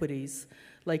inequities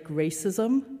like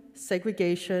racism,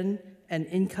 segregation, and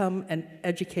income and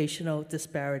educational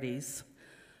disparities.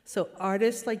 So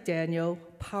artists like Daniel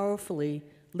powerfully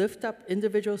lift up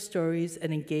individual stories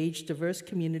and engage diverse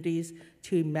communities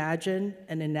to imagine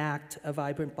and enact a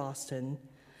vibrant Boston.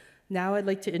 Now I'd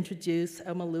like to introduce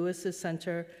Elma Lewis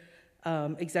Center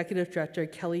Executive Director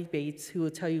Kelly Bates, who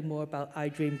will tell you more about I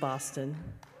Dream Boston.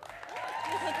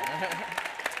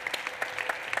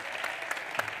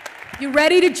 You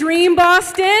ready to dream,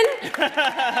 Boston?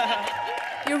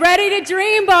 You ready to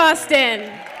dream,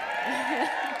 Boston?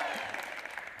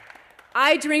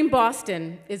 I Dream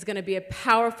Boston is going to be a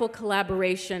powerful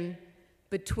collaboration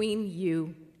between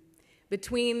you,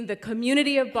 between the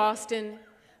community of Boston,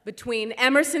 between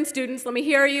Emerson students, let me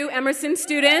hear you, Emerson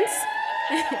students,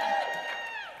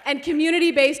 and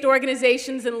community-based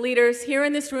organizations and leaders here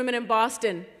in this room and in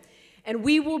Boston. And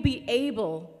we will be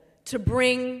able to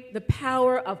bring the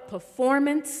power of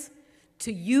performance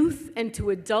to youth and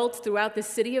to adults throughout the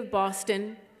city of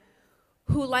Boston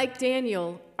who, like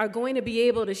Daniel, are going to be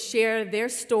able to share their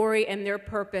story and their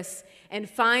purpose and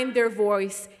find their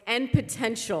voice and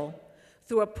potential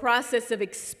through a process of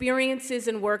experiences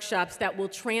and workshops that will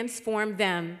transform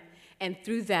them and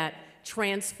through that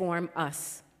transform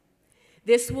us.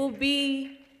 This will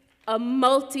be a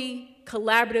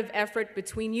multi-collaborative effort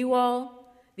between you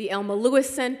all, the Elma Lewis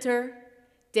Center,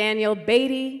 Daniel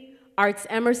Beaty, Arts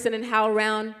Emerson, and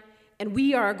HowlRound, and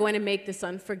we are going to make this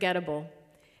unforgettable.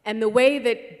 And the way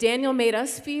that Daniel made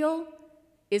us feel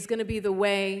is going to be the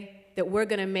way that we're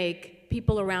going to make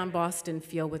people around Boston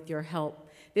feel with your help.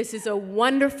 This is a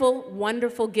wonderful,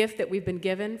 wonderful gift that we've been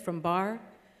given from BAR.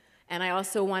 And I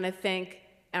also want to thank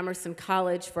Emerson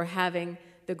College for having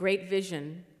the great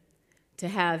vision to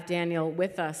have Daniel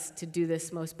with us to do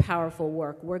this most powerful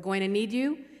work. We're going to need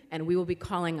you, and we will be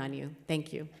calling on you.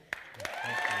 Thank you.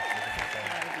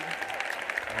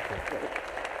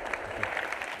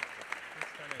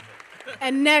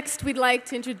 And next, we'd like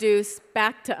to introduce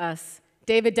back to us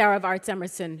David Dower of Arts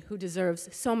Emerson, who deserves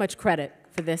so much credit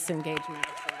for this engagement.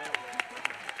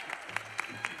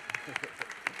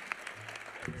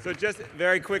 So just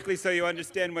very quickly, so you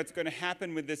understand what's going to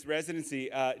happen with this residency,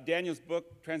 Daniel's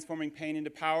book, Transforming Pain into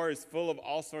Power, is full of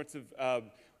all sorts of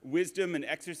wisdom and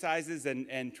exercises and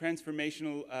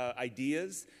transformational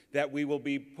ideas that we will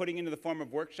be putting into the form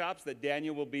of workshops that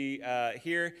Daniel will be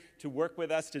here to work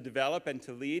with us to develop and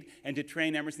to lead and to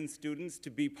train Emerson students to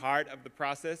be part of the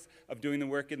process of doing the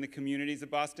work in the communities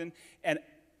of Boston. And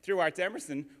through Arts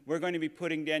Emerson, we're going to be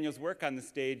putting Daniel's work on the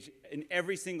stage in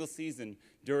every single season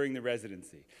during the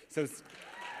residency. So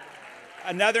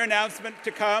another announcement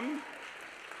to come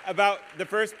about the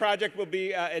first project will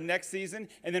be in next season,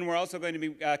 and then we're also going to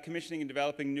be commissioning and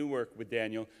developing new work with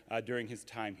Daniel during his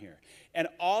time here. And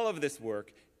all of this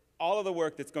work, all of the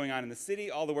work that's going on in the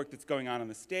city, all the work that's going on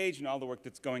the stage, and all the work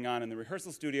that's going on in the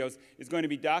rehearsal studios is going to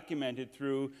be documented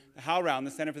through HowlRound,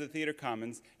 the Center for the Theater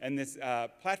Commons, and this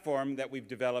platform that we've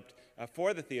developed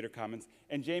for the Theater Commons.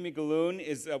 And Jamie Galloon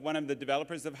is one of the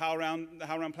developers of HowlRound, the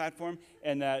HowlRound platform,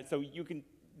 and so you can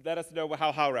let us know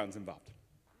how HowlRound's involved.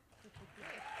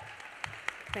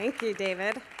 Thank you,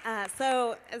 David.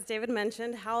 So, as David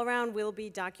mentioned, HowlRound will be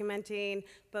documenting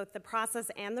both the process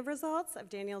and the results of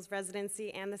Daniel's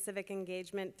residency and the civic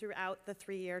engagement throughout the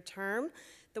 3-year term.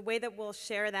 The way that we'll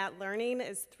share that learning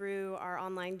is through our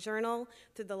online journal,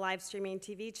 through the live streaming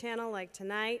TV channel like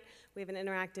tonight. We have an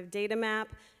interactive data map,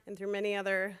 and through many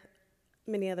other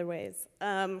ways.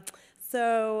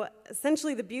 So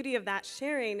essentially the beauty of that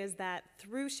sharing is that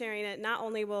through sharing it, not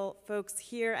only will folks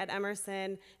here at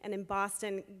Emerson and in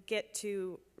Boston get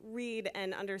to read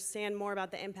and understand more about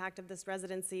the impact of this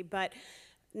residency, but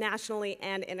nationally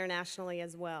and internationally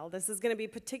as well. This is going to be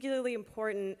particularly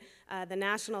important, the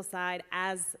national side,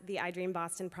 as the I Dream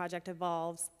Boston project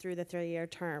evolves through the 3-year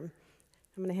term.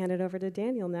 I'm going to hand it over to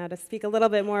Daniel now to speak a little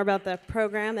bit more about the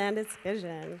program and its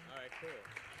vision. All right, cool.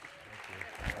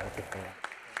 Thank you.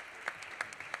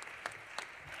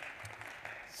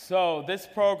 So this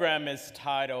program is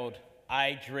titled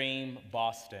I Dream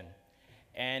Boston.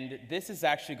 And this is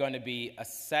actually going to be a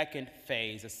second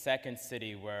phase, a second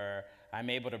city where I'm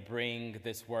able to bring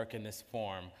this work in this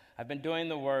form. I've been doing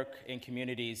the work in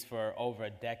communities for over a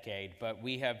decade, but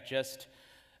we have just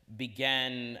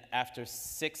began, after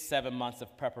 6-7 months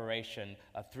of preparation,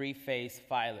 a 3-phase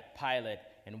pilot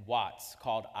in Watts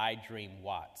called I Dream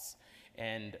Watts.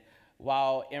 And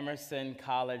while Emerson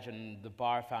College and the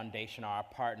Barr Foundation are our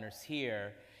partners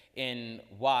here, in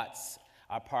Watts,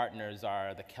 our partners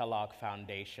are the Kellogg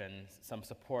Foundation, some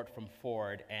support from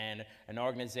Ford, and an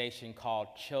organization called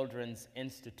Children's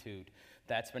Institute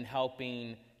that's been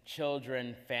helping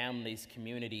children, families,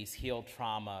 communities heal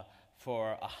trauma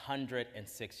for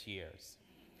 106 years.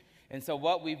 And so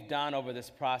what we've done over this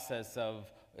process of,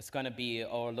 it's going to be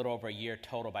a little over a year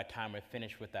total by the time we're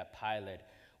finished with that pilot,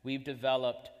 we've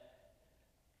developed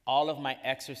all of my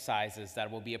exercises that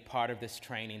will be a part of this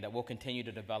training that we'll continue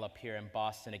to develop here in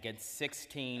Boston against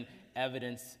 16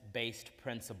 evidence-based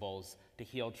principles to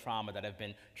heal trauma that have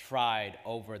been tried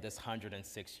over this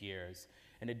 106 years.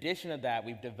 In addition to that,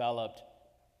 we've developed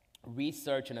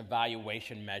research and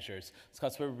evaluation measures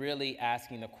because we're really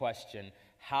asking the question,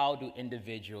 how do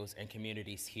individuals and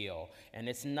communities heal? And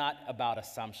it's not about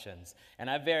assumptions. And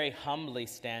I very humbly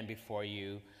stand before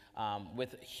you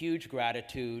with huge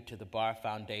gratitude to the Barr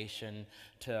Foundation,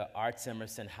 to Arts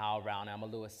Emerson, HowlRound, Alma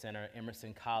Lewis Center,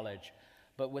 Emerson College,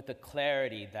 but with the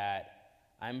clarity that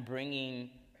I'm bringing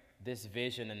this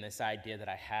vision and this idea that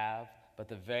I have, but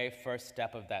the very first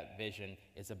step of that vision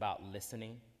is about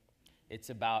listening.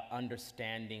 It's about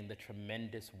understanding the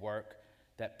tremendous work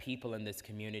that people in this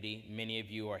community, many of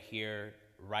you are here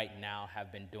right now,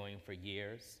 have been doing for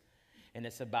years. And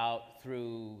it's about,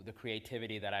 through the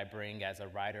creativity that I bring as a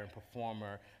writer and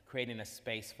performer, creating a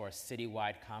space for a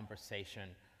citywide conversation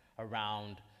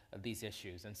around these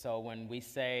issues. And so when we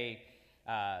say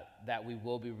that we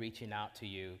will be reaching out to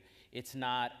you, it's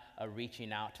not a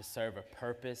reaching out to serve a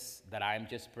purpose that I'm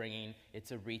just bringing.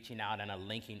 It's a reaching out and a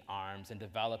linking arms and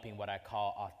developing what I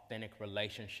call authentic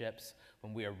relationships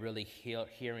when we are really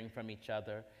hearing from each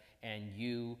other. And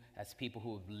you, as people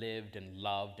who have lived and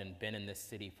loved and been in this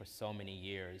city for so many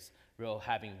years,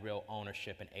 having real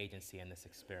ownership and agency in this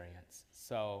experience.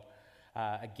 So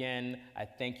Again, I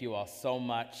thank you all so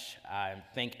much. I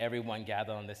thank everyone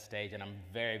gathered on this stage, and I'm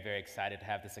very, very excited to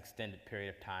have this extended period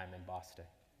of time in Boston.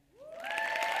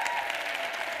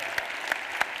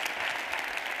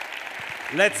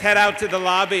 Let's head out to the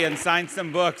lobby and sign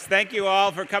some books. Thank you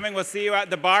all for coming. We'll see you out.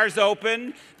 The bar's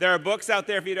open. There are books out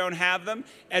there if you don't have them.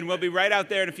 And we'll be right out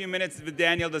there in a few minutes with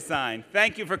Daniel to sign.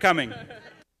 Thank you for coming.